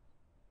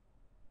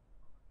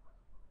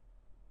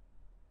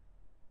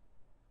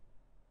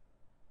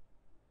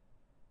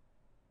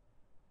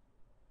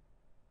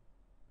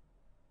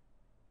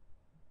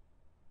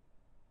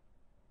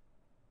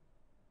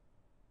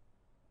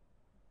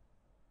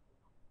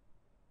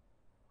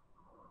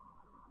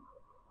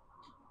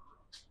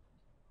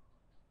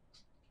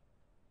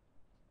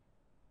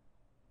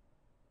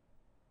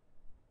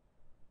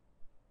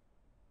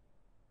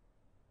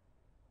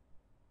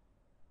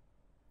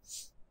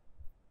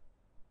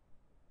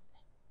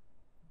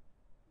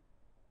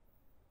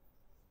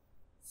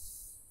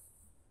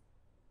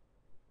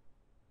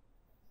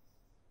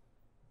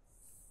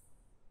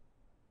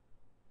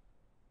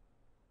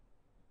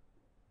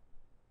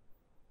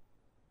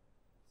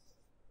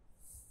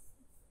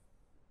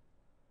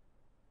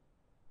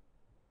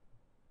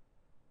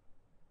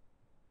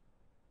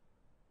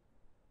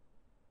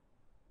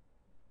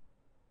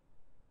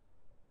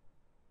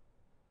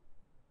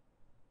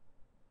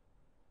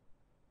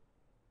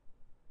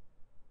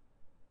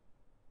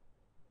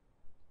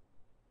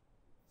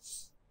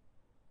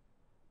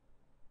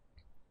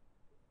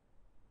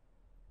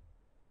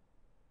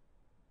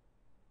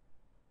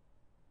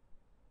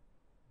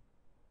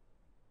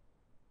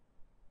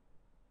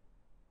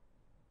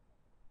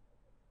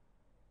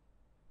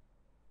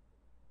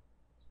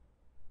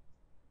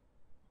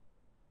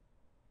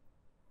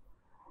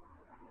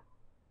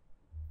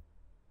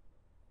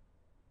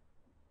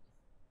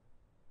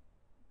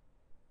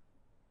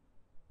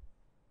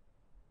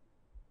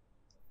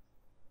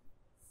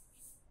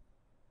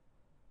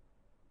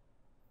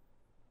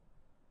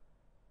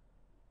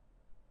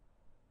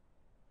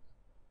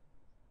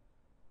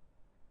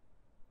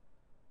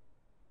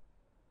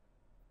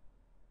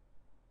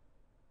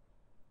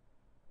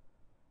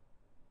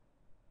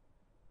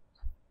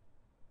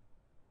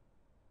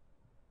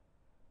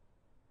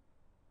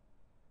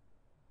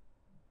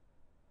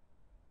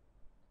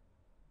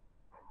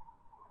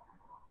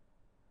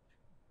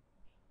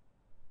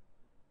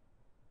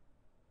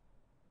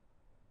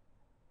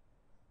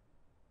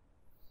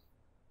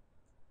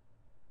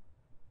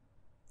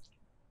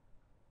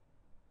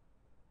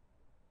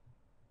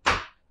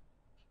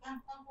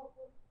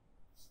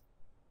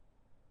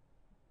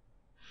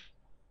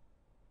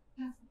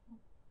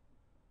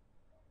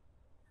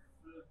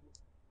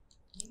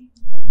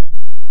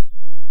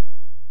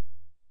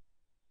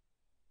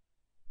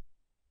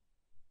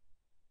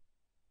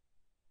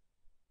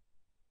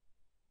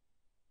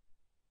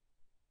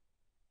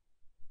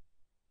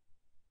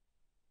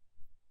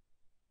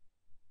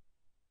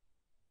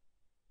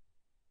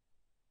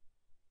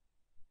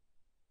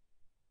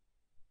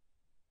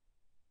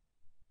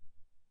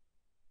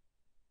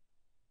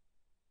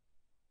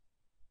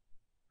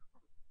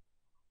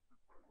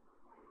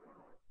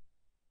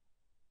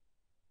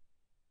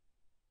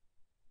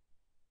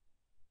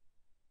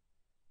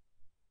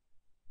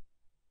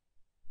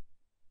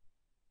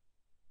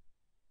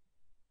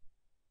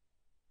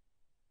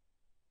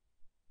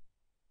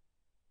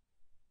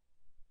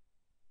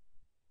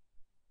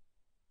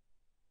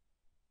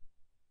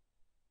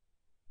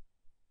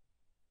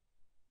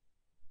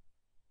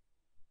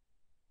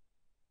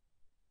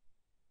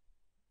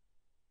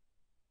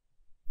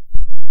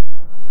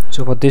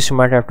 So for this, you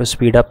might have to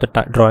speed up the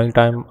drawing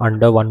time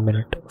under 1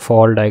 minute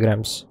for all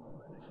diagrams.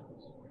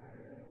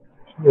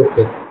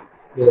 Okay.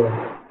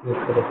 Yeah,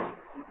 you're correct.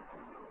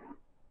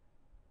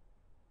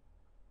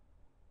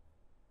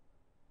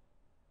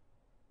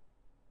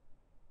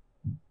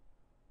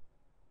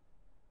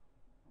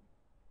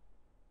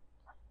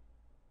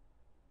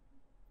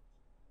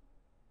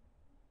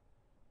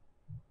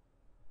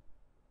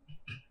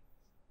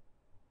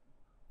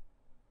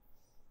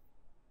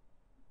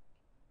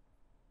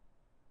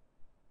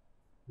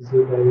 Is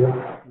it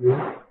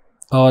diagram?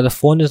 The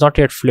phone is not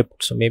yet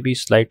flipped, so maybe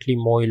slightly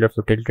more you'll have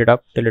to tilt it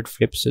up till it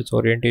flips its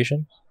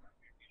orientation.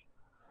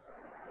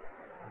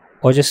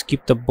 Or just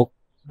keep the book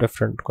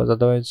different, because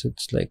otherwise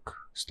it's like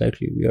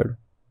slightly weird.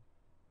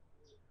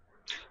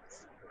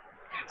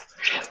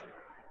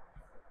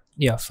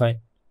 Yeah,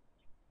 fine.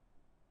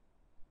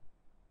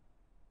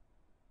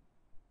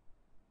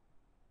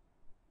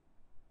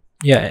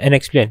 Yeah, and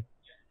explain.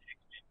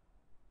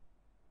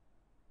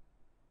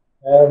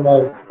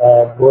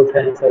 No, both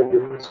hands are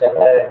given.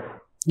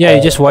 Yeah,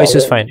 just voice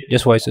is Forward? fine.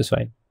 Just voice is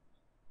fine.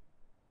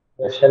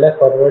 Shall I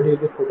forward you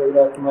the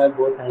photograph? My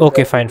both hands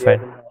Okay, are fine, there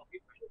fine. in my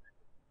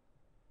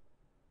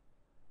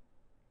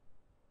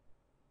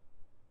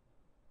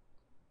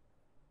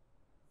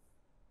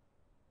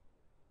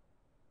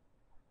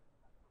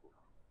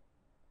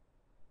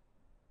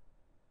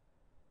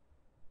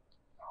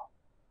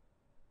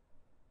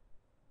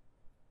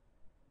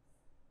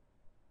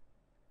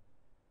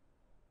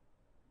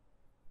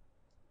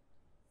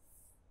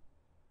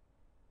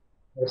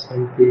or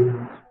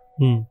something.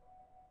 Hmm.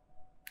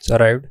 It's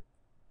arrived.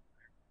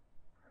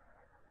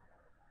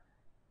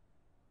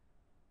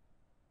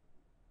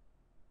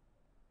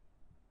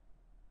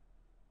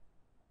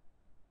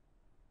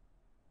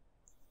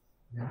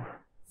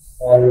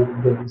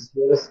 The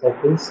VCR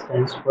cycle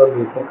stands for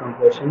vapor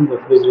compression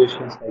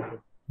refrigeration cycle.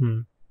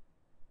 Hmm.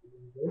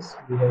 In this,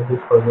 we have the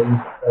following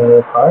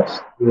parts: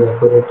 the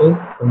evaporator,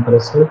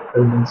 compressor,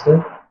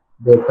 condenser,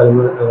 the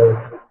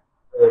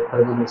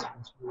thermal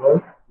expansion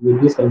valve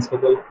with the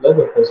sensible plug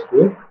attached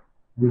to it.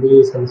 And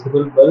the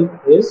sensible bulb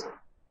is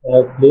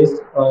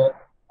placed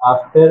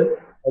after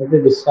at the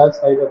discharge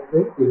side of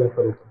the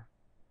evaporator.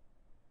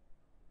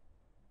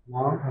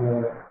 Now,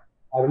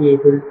 are we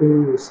able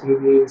to see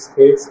the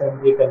states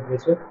and the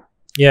temperature?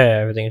 Yeah, yeah,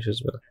 everything is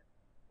visible.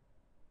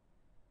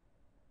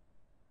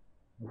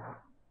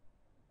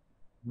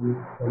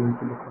 Coming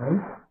to the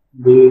point,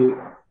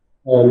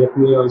 let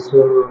me also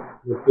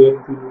repeat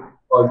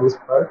all these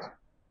parts.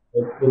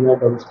 That in a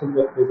domestic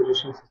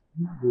refrigeration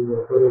system, the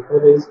evaporator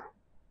is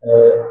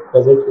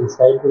present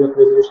inside the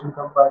refrigeration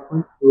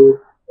compartment to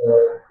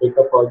take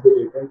up all the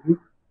latent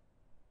heat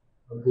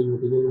of the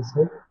material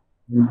inside.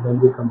 And then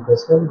the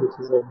compressor, which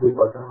is at the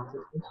bottom of the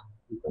fridge,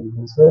 the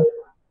condenser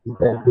is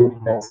at the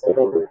back side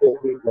of the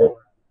fridge, like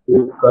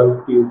the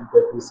curved tube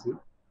that we see,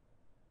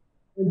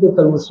 and the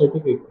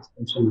thermostatic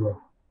expansion valve.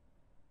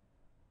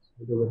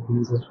 So the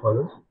working is as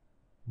follows.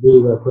 The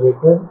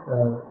evaporator,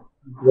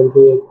 when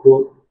the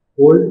cold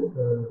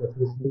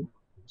refrigerant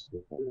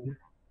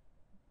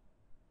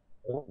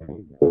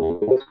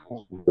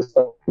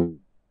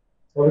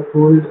or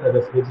cold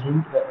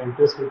refrigerant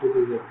enters into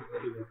the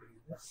evaporator,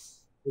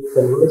 it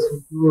converts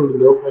into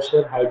low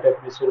pressure, high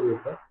temperature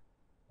vapor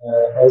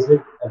as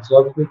it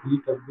absorbs the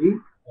heat of the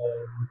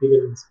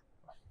material inside.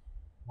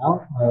 Now,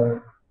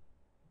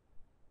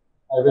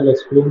 I will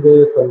explain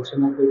the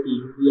function of the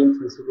TEV and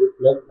sensible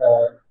plug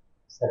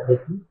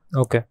separately.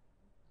 Okay.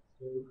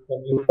 So,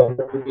 when you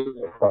enter to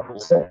the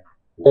compressor,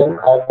 then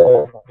at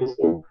this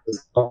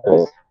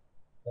compress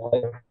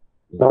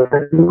in order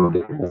to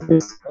decrease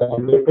this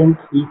latent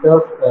heat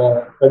of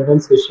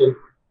condensation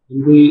in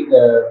the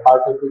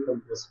part of the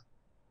compressor.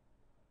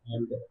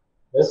 And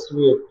thus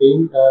we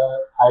obtain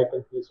high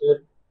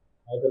temperature,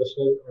 high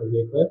pressure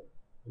vapor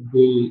in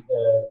the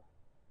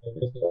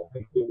temperature of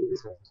liquid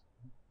source.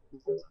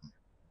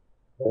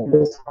 Then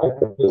this high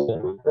temperature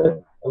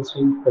vapor comes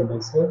in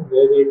condenser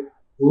where it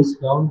cools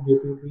down due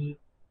to the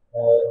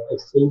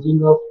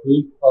exchanging of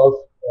heat of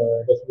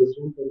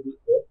refrigerant in the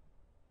air,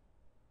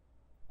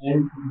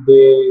 and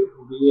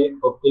we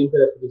obtain the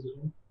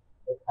refrigerant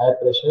at high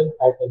pressure,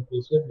 high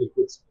temperature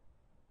liquid state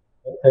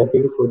at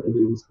 30 to 40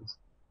 degrees Celsius.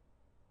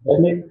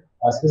 Then it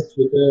passes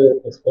through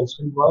the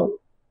expansion valve,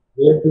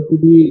 where due to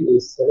the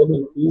sudden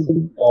increase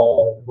in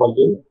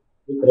volume,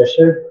 the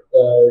pressure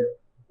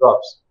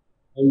drops.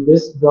 And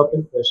this drop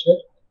in pressure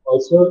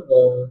also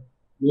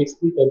makes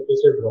the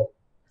temperature drop.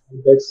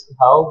 And that's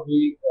how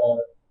we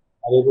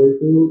are able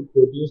to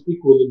produce the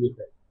cooling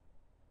effect.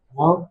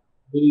 Now,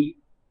 the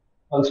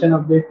function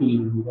of the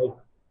TEV, right?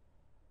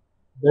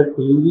 The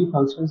TEV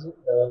functions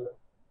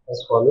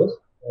as follows.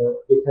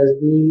 It has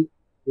the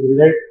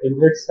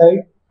inlet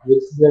side, which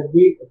is at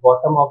the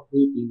bottom of the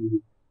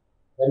TEV.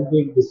 Then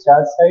the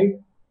discharge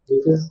side,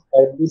 which is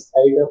at the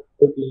side of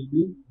the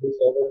TEV,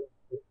 whichever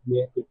it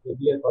may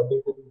be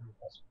according to the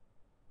manufacturer.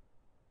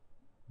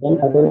 Then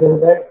other than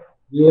that,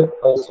 we have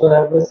also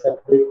have a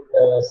separate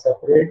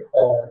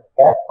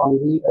cap on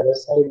the other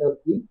side of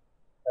the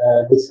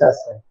discharge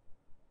side.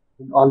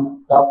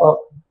 On top of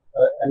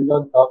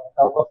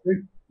top of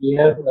it, we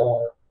have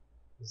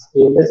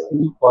stainless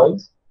steel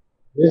coils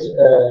which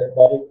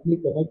directly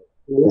connect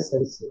to a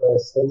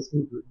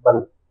sensing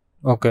bulb.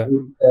 Okay.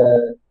 And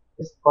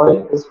this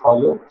coil is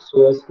hollow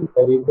so as to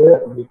carry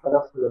the vapor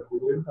of the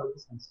refrigerant of the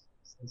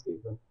sensing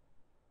bulb.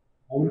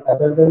 And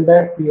other than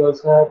that, we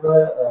also have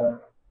a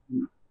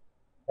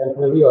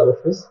temporary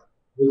orifice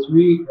which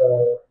we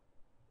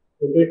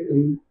put it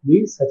in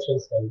the suction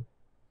side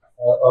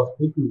of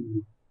the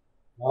PV.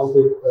 Now,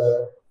 with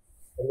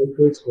coming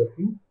to its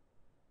working,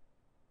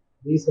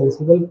 the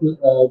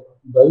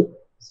bulb,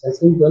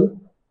 sensing bulb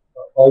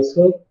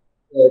also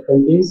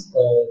contains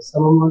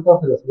some amount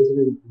of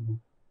refrigerant in it.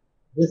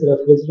 This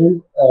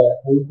refrigerant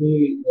and the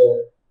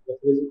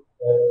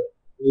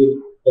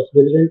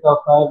refrigerant of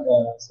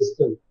our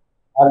system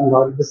are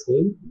not the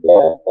same. They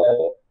are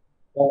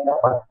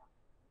apart.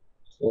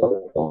 So,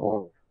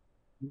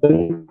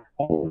 the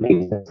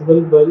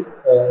sensible bulb,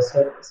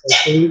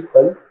 sensory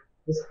bulb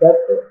is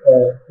kept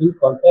in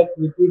contact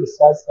with the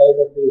discharge side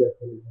of the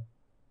evaporator.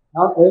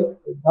 Now due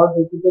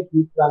to the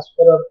heat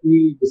transfer of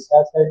the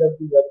discharge side of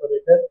the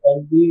evaporator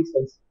and the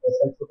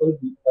sensible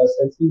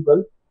sensing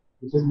bulb,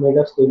 which is made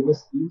of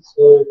stainless steel,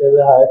 so it has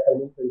a higher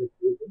thermal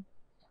conductivity.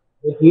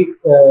 The heat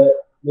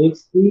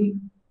makes the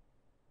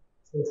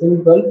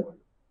sensing bulb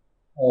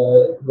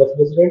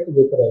refrigerant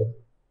vaporize,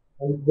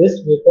 and this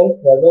vapor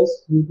travels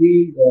through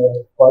the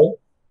coil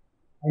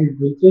and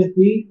reaches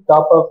the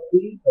top of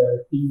the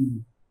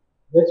TEV,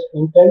 which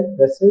in turn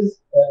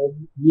presses.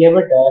 We have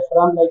a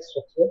diaphragm-like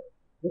structure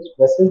which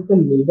presses the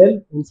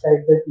needle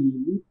inside the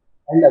TEV,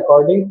 and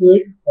according to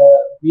it,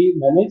 we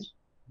manage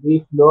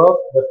the flow of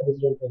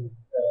refrigerant in it.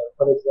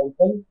 For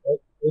example,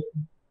 if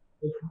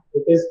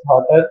it is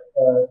hotter,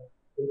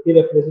 if the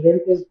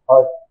refrigerant is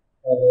uh,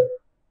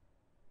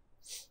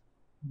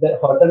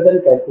 hotter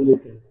than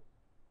calculated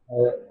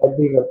at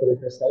the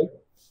evaporator side,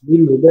 the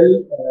needle,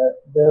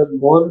 the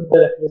more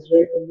the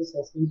refrigerant in the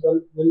sensing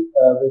bulb will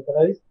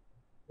vaporize.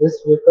 This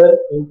vapor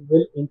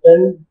will in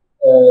turn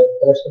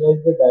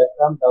pressurize the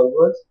diaphragm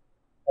downwards,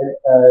 and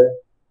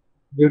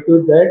due to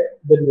that,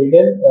 the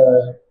needle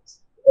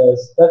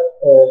stuck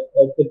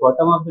at the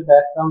bottom of the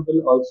diaphragm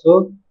will also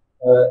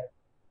uh,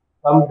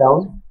 come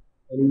down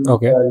in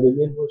Okay.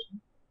 linear motion,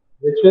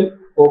 which will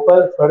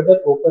further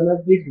open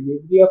up the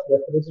delivery of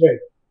refrigerant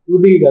to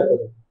the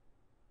evaporator.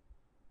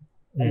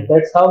 And Mm.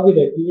 that's how we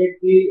regulate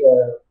the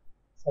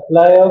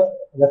supply of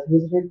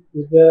refrigerant to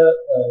the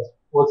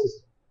whole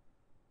system.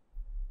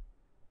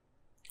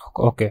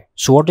 Okay.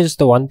 So, what is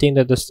the one thing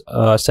that this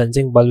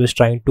sensing bulb is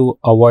trying to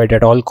avoid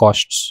at all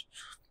costs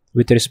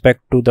with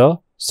respect to the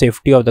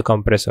safety of the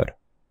compressor?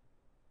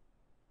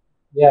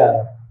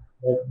 Yeah,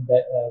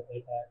 that I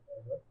have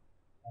covered.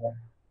 Uh,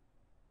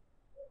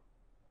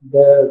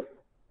 the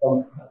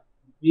um,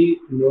 we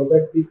know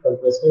that the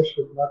compressor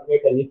should not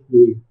get any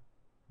fluid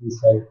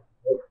inside.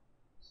 Right?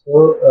 So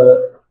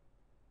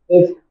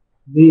if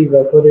the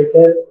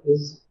evaporator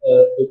if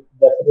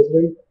the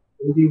refrigerant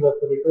in the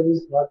evaporator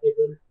is not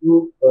able to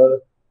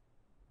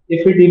if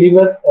we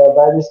deliver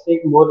by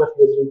mistake more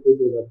refrigerant to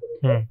the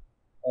evaporator,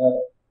 Hmm.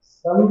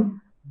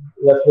 some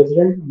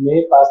refrigerant may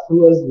pass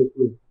through as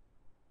liquid.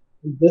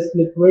 This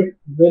liquid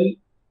will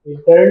in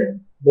turn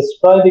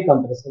destroy the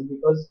compressor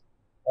because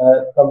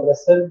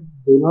compressor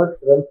do not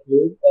run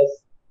fluid as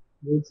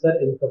fluids are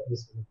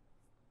incompressible.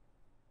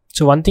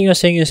 So, one thing you're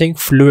saying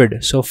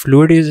fluid. So,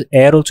 fluid is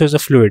air also is a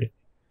fluid.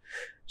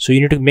 So,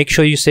 you need to make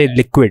sure you say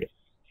liquid.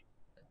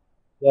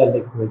 Yeah,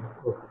 liquid.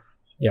 Okay.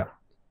 Yeah.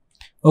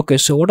 Okay.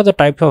 So, what are the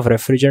types of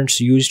refrigerants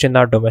used in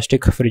our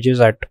domestic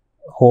fridges at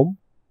home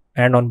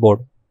and on board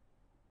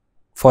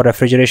for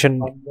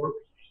refrigeration On board,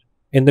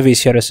 in the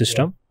VCRS yeah.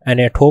 system and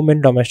at home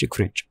in domestic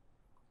fridge?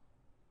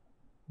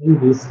 In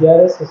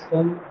VCRS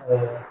system,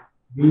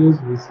 we use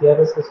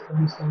VCRS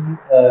systems in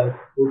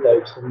two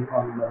types on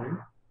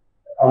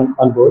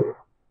board.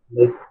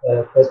 Like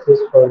first is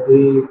for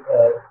the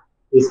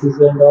ACs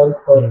and all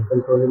for Hmm.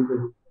 controlling the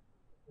heat.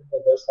 The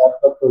others are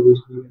for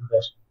provisioning and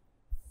ration.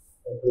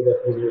 For the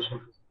refrigeration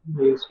system,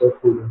 we use for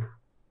cooling.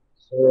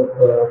 So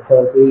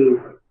for the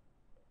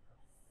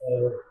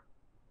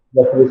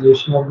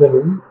refrigeration of the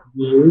room,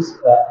 we use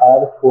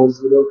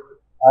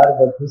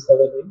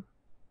R137A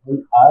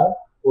and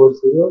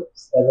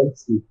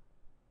R407C,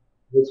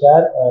 which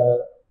are uh,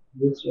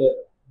 which uh,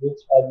 which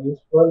are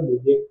used for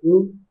medium to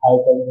high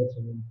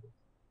temperature inputs.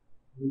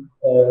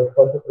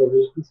 For the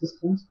provisioning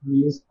systems, we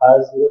use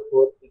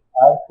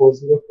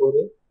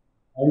R404A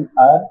and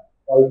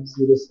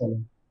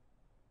R507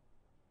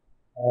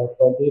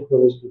 for the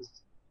provisioning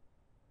system.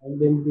 And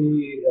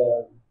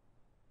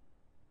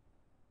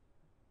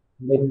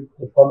then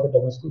for the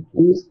domestic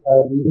use,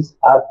 we use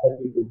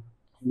R32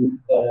 in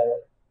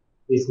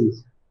ACs.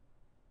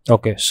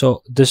 Okay.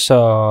 So, this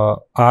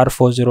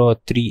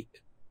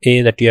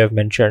R403A that you have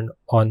mentioned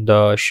on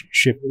the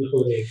ship,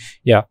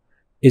 yeah,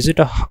 is it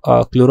a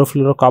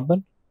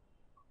chlorofluorocarbon?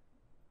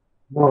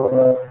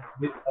 No,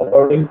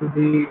 according to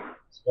the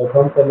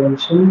Stockholm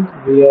Convention,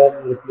 we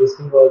are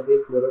replacing all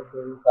the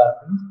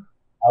fluorofluorocarbons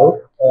out,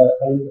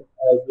 and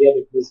we are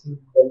replacing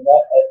them by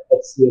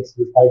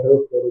HCFC,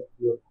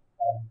 hydrofluorocarbons.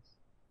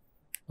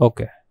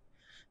 Okay.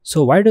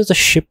 So why does the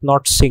ship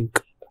not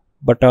sink,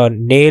 but a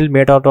nail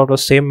made out of the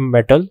same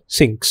metal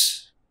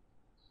sinks?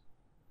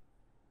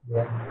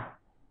 Yeah,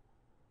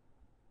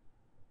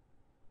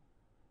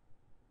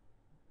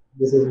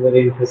 this is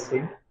very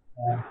interesting.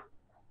 Uh,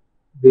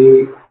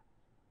 the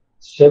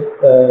ship,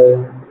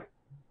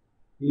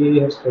 we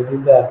have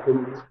studied the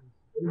Archimedes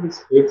principle, which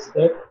states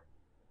that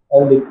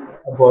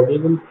a body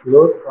will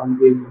float on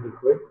the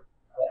liquid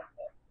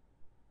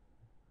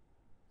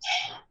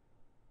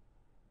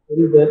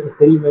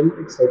till when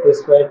it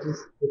satisfies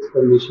its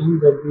condition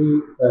that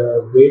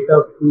the weight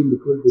of the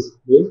liquid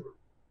displaced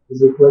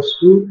is equals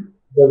to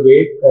the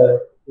weight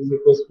is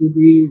equals to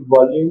the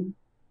volume.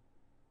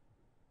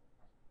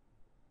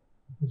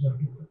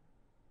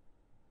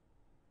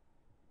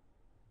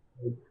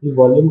 The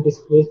volume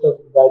displaced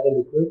by the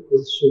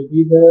liquid should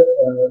be the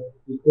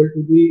equal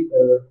to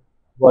the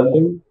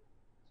volume.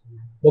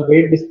 The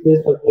weight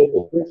displaced of the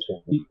liquid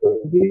should be equal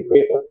to the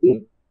weight of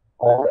the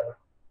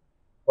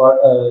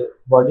uh,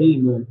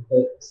 body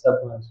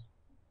submerged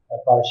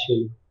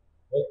partially.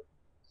 Right?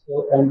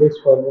 So, and its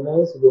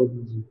formula is rho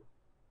dg.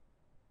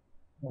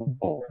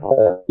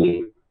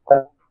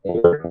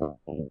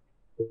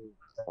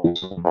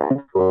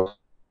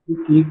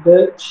 To keep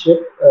the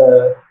ship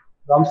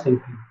from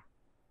sinking,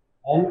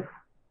 and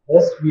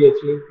thus we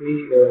achieve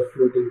the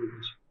floating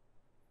position.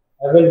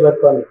 I will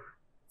work on it.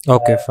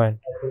 Okay, fine.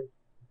 I think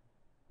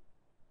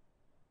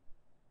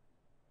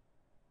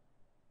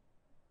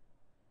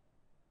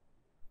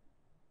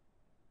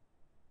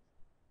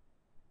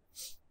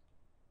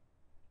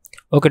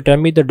Okay, tell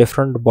me the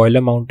different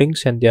boiler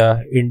mountings and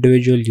their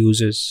individual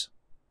uses.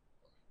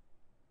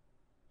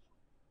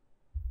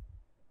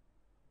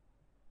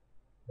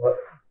 what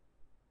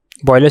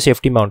Boiler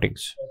safety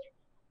mountings.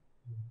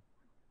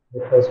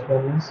 the first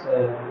one is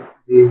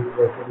the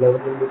water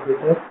level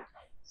indicator.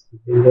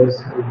 Second is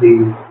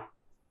the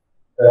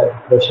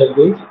pressure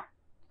gauge.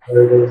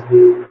 Third is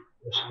the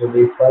pressure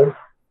relief valve.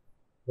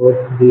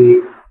 Fourth,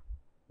 the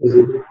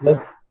visible plug.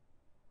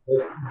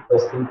 Fifth,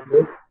 bursting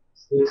fluid.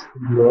 Sixth,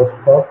 blow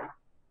off top.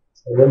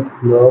 Seventh,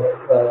 blow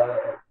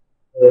off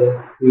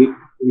heat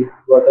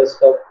water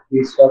stop,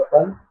 heat stop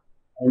valve.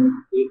 And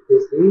eighth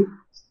is the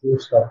steam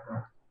stop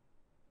valve.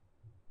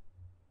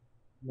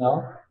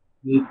 Now,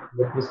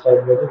 let me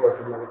start by the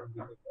water level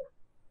indicator.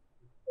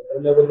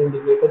 Water level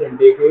indicator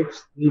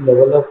indicates the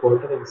level of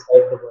water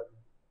inside the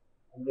boiler,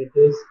 and it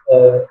is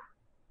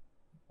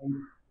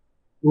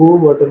two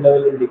water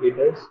level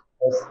indicators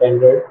are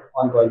standard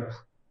on boilers.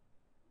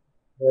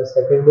 The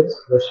second is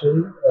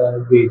pressure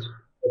gauge.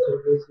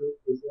 Pressure gauge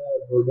is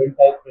a rodent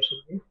type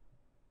pressure gauge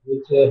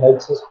which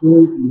helps us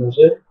to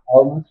measure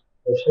how much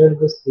pressure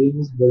the steam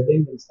is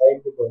building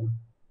inside the boiler.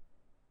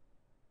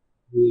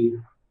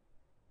 The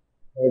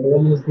third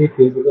one is the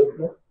fusible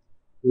plug.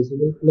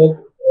 Fusible plug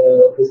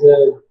is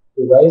a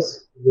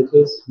device which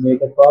is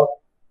made up of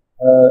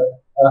uh,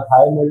 a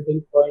high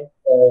melting point,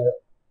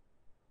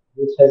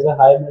 which has a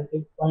high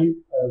melting point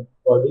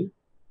body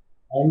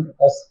and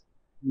a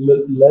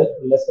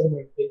lesser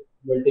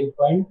melting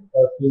point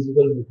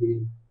fusible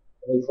material.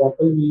 For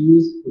example, we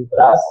use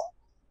brass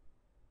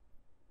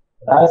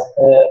as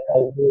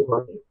the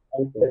body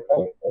and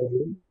graphite as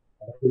the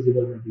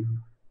fusible material.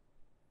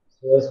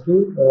 So as to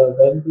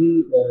when the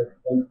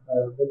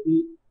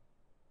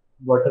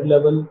water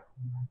level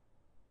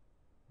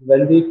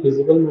when the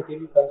fusible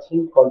material comes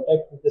in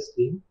contact with the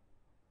steam,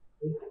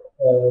 it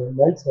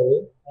melts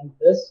away, and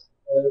thus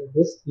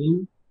this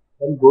steam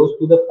then goes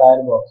to the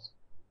firebox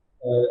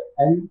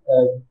and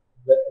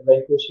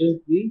vanquishes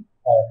the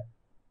fire.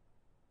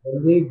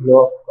 Then the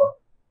blow off cock.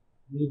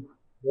 The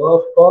blow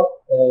off cock,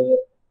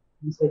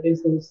 in certain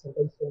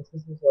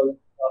circumstances, is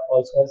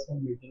also has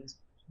some maintenance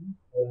function,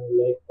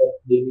 like for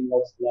cleaning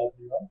of slab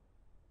and all.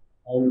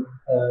 And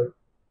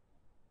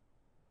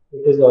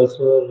it is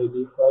also a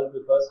relief valve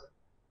because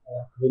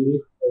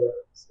relief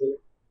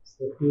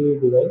safety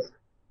device,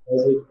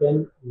 as it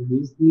can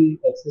release the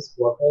excess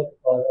water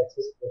or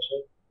excess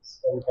pressure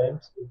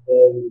sometimes if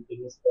the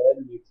maintenance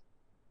tire needs.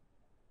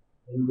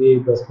 In the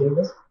bursting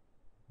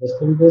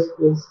disc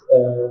is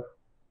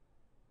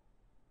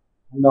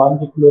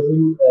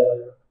non-declosing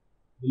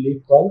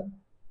relief valve,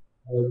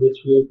 which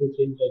we have to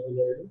change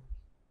regularly,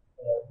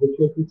 which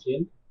we have to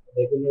change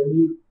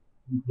regularly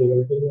in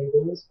preventive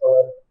maintenance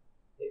or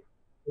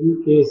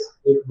in case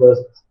it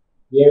bursts.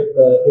 Yet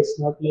it's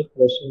not like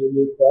pressure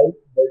relief valve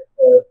that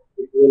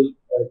it will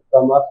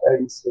come up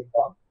and sit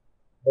down.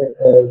 But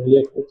we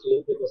have to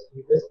change the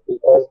bursting disc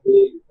because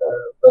the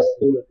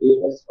bursting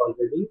material is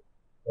already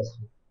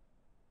busted.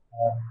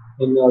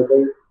 In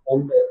order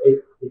and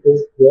it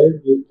is there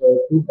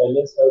to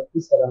balance out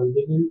the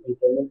surrounding and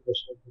internal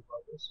pressure of the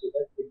body so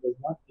that it does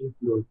not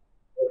implode.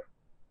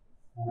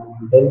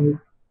 Then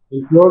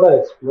implode or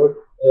explode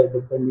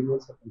depending on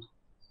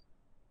circumstances.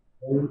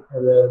 Then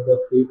the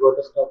feed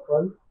water stop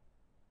valve,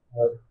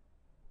 uh,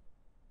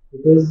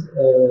 it is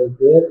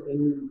there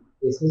in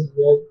cases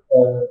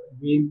where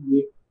we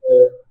need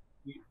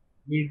we,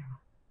 we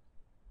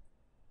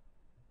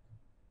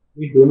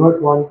we do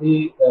not want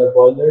the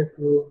boiler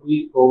to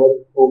be over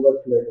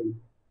flooding,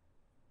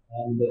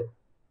 and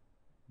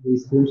the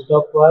steam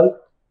stop valve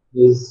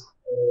is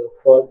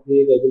for the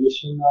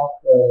regulation of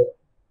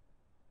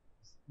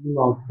steam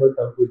output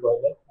of the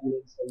boiler, and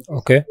in some cases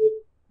Okay.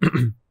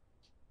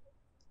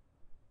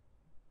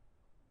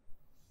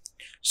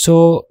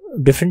 So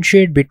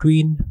differentiate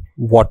between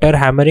water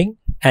hammering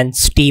and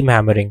steam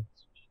hammering.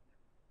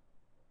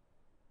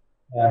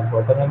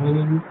 water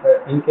hammering.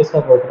 In case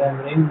of water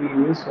hammering, we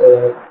use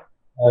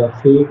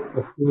field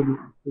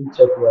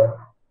check valve,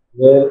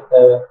 where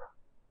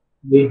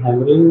the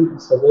hammering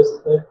suggests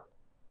that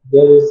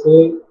there is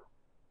a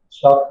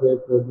shock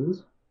wave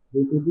produced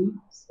due to the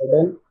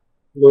sudden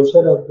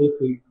closure of the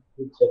feed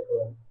check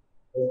valve.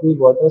 As the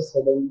water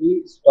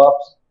suddenly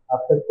stops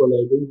after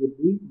colliding with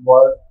the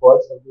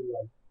walls of the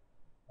valve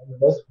and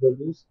thus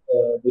produce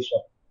the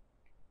shock.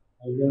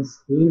 And in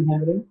steam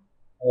hammering,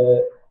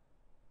 uh,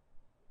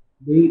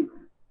 the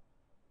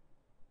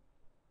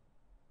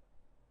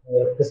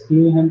the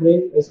steam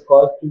hammering is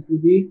caused due to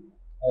the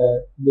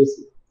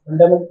basic.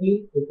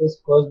 Fundamentally, it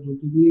is caused due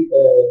to the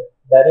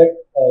direct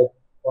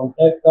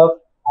contact of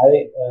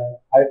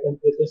high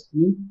temperature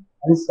steam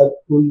and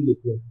subcooled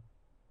liquid,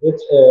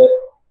 which uh,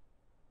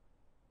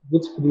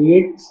 which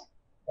creates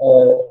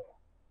uh,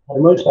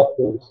 thermal shock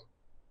waves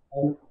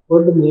and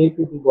could make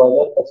the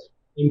boiler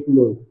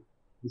implode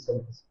in some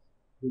cases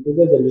due to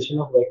the generation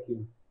of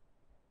vacuum.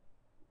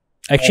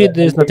 Actually,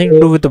 there's And it nothing to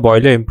do with the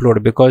boiler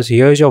implode because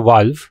here's your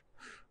valve.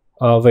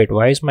 Wait,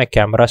 why is my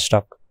camera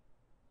stuck?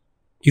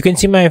 You can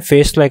see my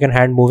face like an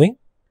hand moving.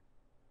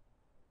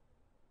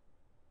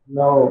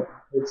 now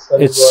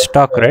itself It's got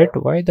stuck, right?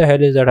 Why the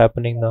hell is that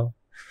happening now?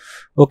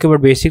 Okay,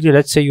 but basically,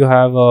 let's say you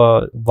have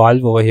a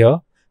valve over here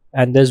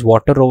and there's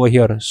water over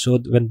here. So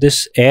when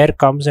this air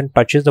comes and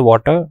touches the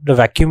water, the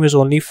vacuum is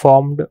only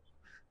formed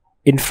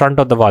in front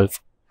of the valve.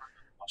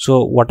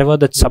 So whatever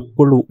that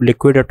subcooled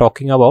liquid you're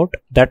talking about,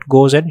 that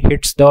goes and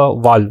hits the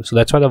valve. So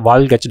that's why the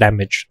valve gets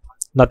damaged.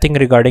 Nothing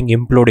regarding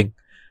imploding.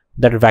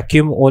 That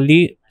vacuum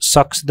only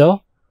sucks the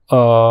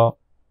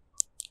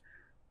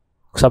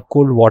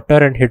subcooled water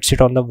and hits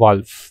it on the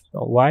valve.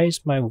 Now, why is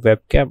my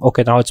webcam?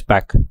 Okay, now it's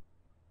back.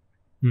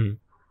 Hmm.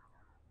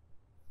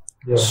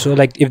 yeah. So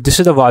like if this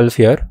is the valve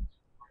here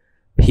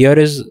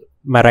is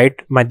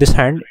my this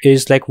hand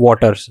is like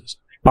water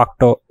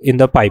packed in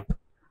the pipe.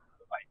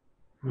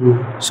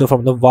 Mm. So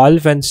from the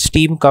valve, when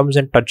steam comes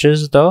and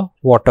touches the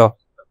water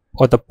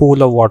or the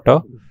pool of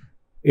water,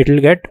 it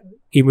will get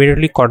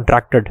immediately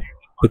contracted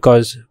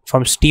because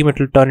from steam it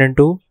will turn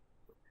into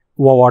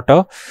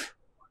water,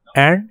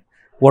 and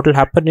what will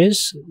happen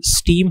is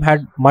steam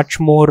had much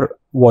more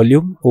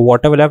volume,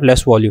 water will have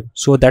less volume,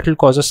 so that will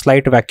cause a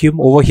slight vacuum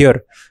over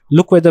here.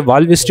 Look where the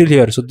valve is still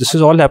here, so this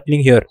is all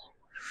happening here.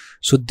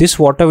 So this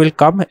water will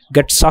come,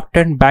 get sucked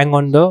and bang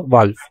on the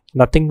valve.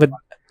 Nothing with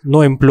no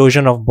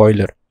implosion of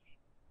boiler.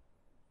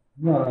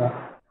 No,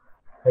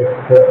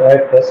 I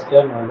trust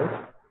your knowledge,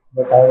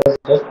 but I was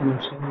just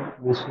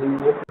mentioning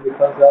it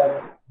because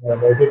I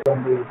read it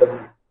on the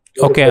internet,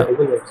 very Okay,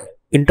 credible website.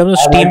 in terms of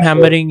I'm steam not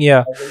sure. hammering,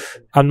 yeah, I will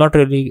check. I'm not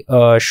really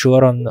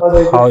sure on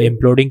Because how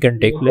imploding can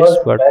take place,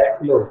 because but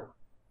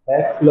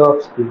backflow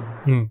of steam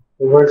hmm,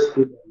 towards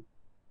steam.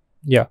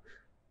 yeah,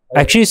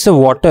 Right? actually it's the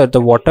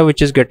water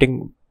which is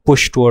getting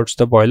pushed towards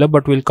the boiler,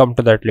 but we'll come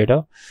to that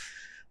later.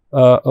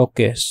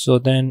 Okay, so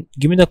then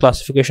give me the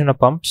classification of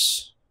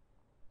pumps.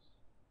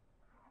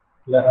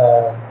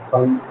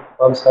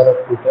 Pumps are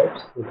of two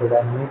types: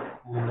 rotodynamic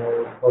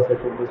and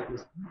positive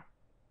displacement.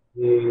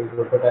 The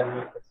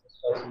rotodynamic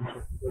consists of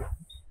centrifugal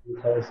pumps,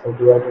 which are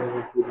subdivided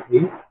into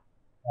three: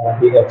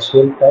 the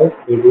axial type,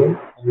 radial,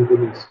 and the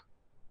release.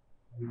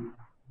 And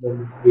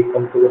then we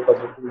come to the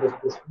positive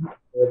displacement,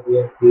 where we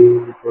have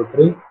the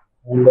rotary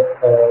and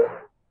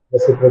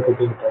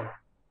reciprocating type.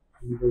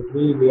 In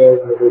rotary, we have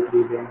the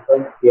rotary vane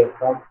pump, gear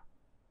pump,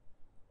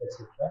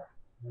 etc.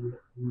 And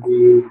in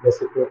the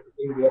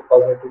reciprocating, we have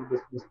positive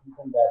displacement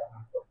and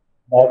diaphragm pump.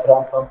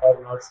 Diaphragm pump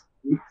are not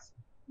speeds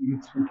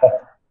to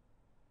traffic.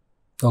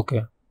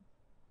 Okay,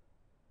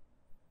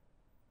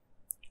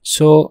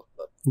 so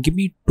give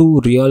me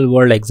two real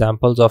world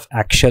examples of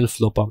axial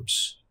flow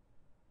pumps.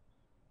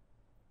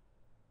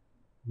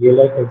 Real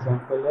life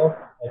example of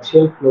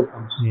axial flow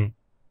pumps. Hmm.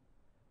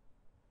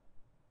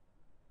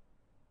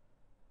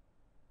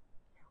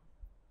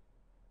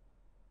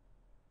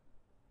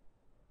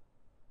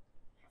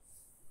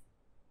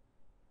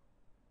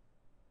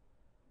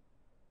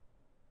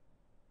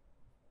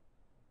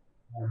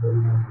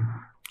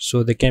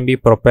 So they can be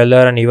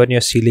propeller and even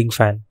your ceiling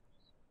fan,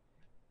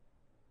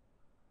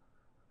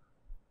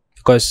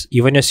 because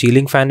even your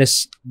ceiling fan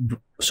is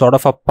sort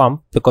of a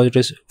pump because it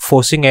is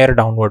forcing air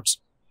downwards.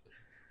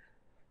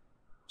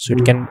 So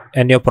it can,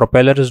 and your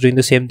propeller is doing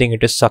the same thing.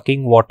 It is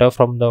sucking water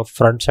from the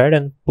front side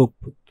and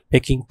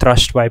making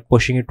thrust by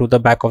pushing it to the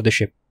back of the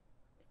ship.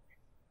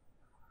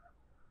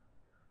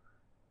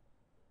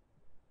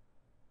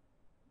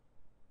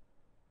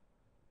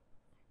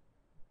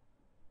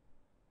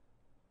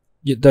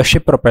 The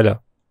ship propeller.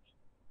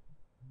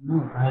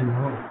 No, I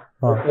know.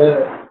 Huh.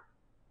 But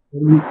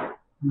in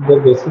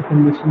the basic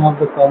condition of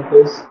the pump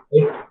is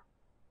it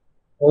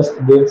first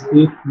gives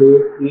the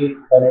fluid the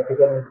kinetic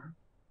energy,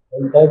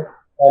 and that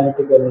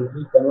kinetic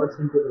energy converts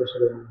into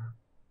pressure energy.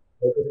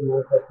 That is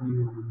not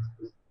happening in this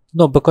case.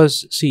 No,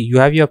 because see, you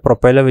have your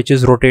propeller which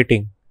is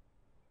rotating.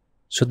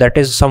 So that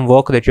is some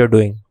work that you're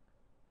doing.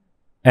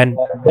 And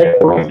That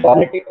provides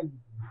kinetic energy,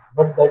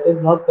 but that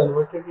is not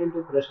converted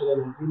into pressure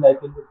energy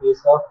like in the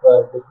case of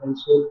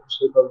differential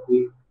shape of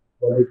the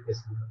volute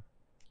casing.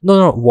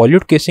 no,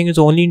 volute casing is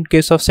only in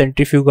case of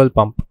centrifugal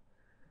pump.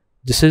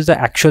 This is the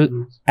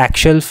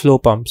actual flow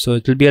pump. So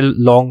it will be a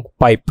long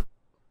pipe.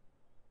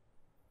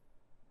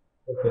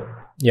 Okay.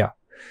 Yeah.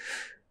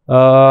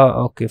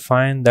 Okay,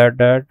 fine.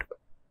 That.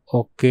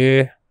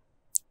 Okay.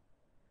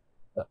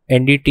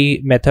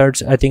 NDT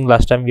methods, I think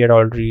last time we had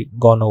already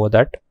gone over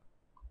that.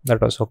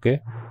 That was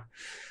okay.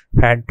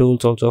 Hand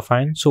tools also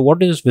fine. So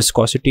what is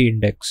viscosity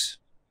index?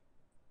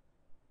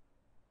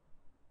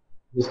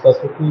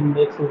 Viscosity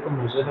index is the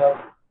measure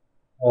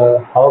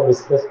of how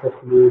viscous the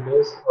fluid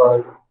is,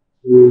 or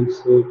to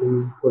say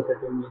to put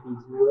it in an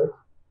easy word,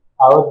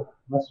 how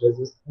much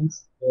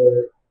resistance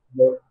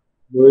the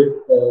fluid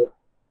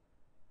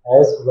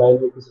has while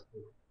it is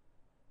flowing.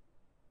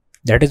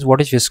 That is what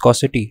is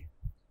viscosity.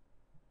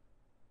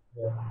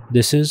 Yeah.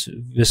 This is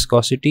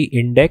viscosity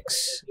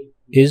index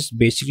is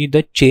basically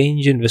the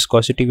change in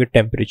viscosity with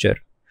temperature.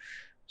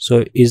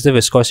 So is the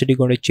viscosity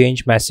going to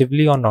change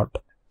massively or not?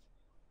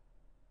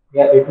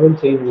 Yeah, it will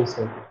change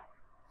massively.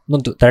 No,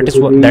 that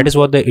is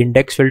what the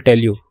index will tell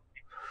you.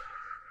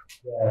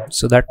 Yeah,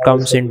 So that I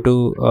comes disagree.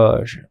 into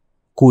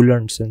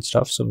coolants and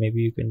stuff. So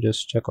maybe you can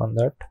just check on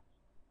that.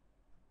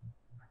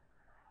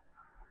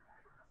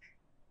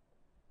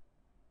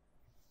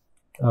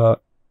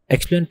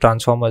 Explain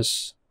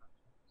transformers.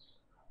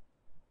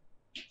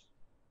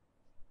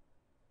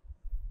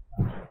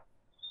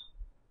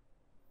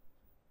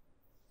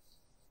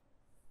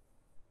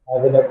 I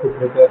will have to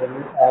prepare an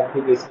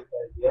the basic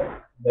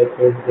idea that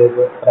there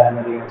were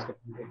primary and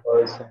secondary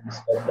coils and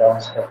step down,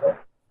 step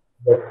up.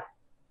 But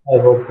I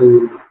hope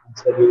to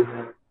answer you in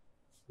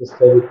a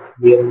very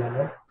clear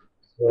manner.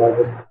 So I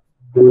will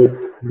do it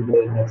in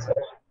the next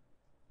session.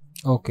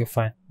 Okay,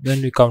 fine.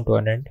 Then we come to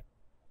an end.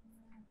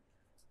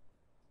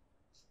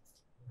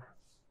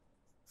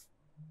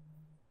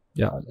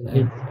 Yeah. Thank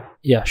you.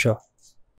 Yeah, sure.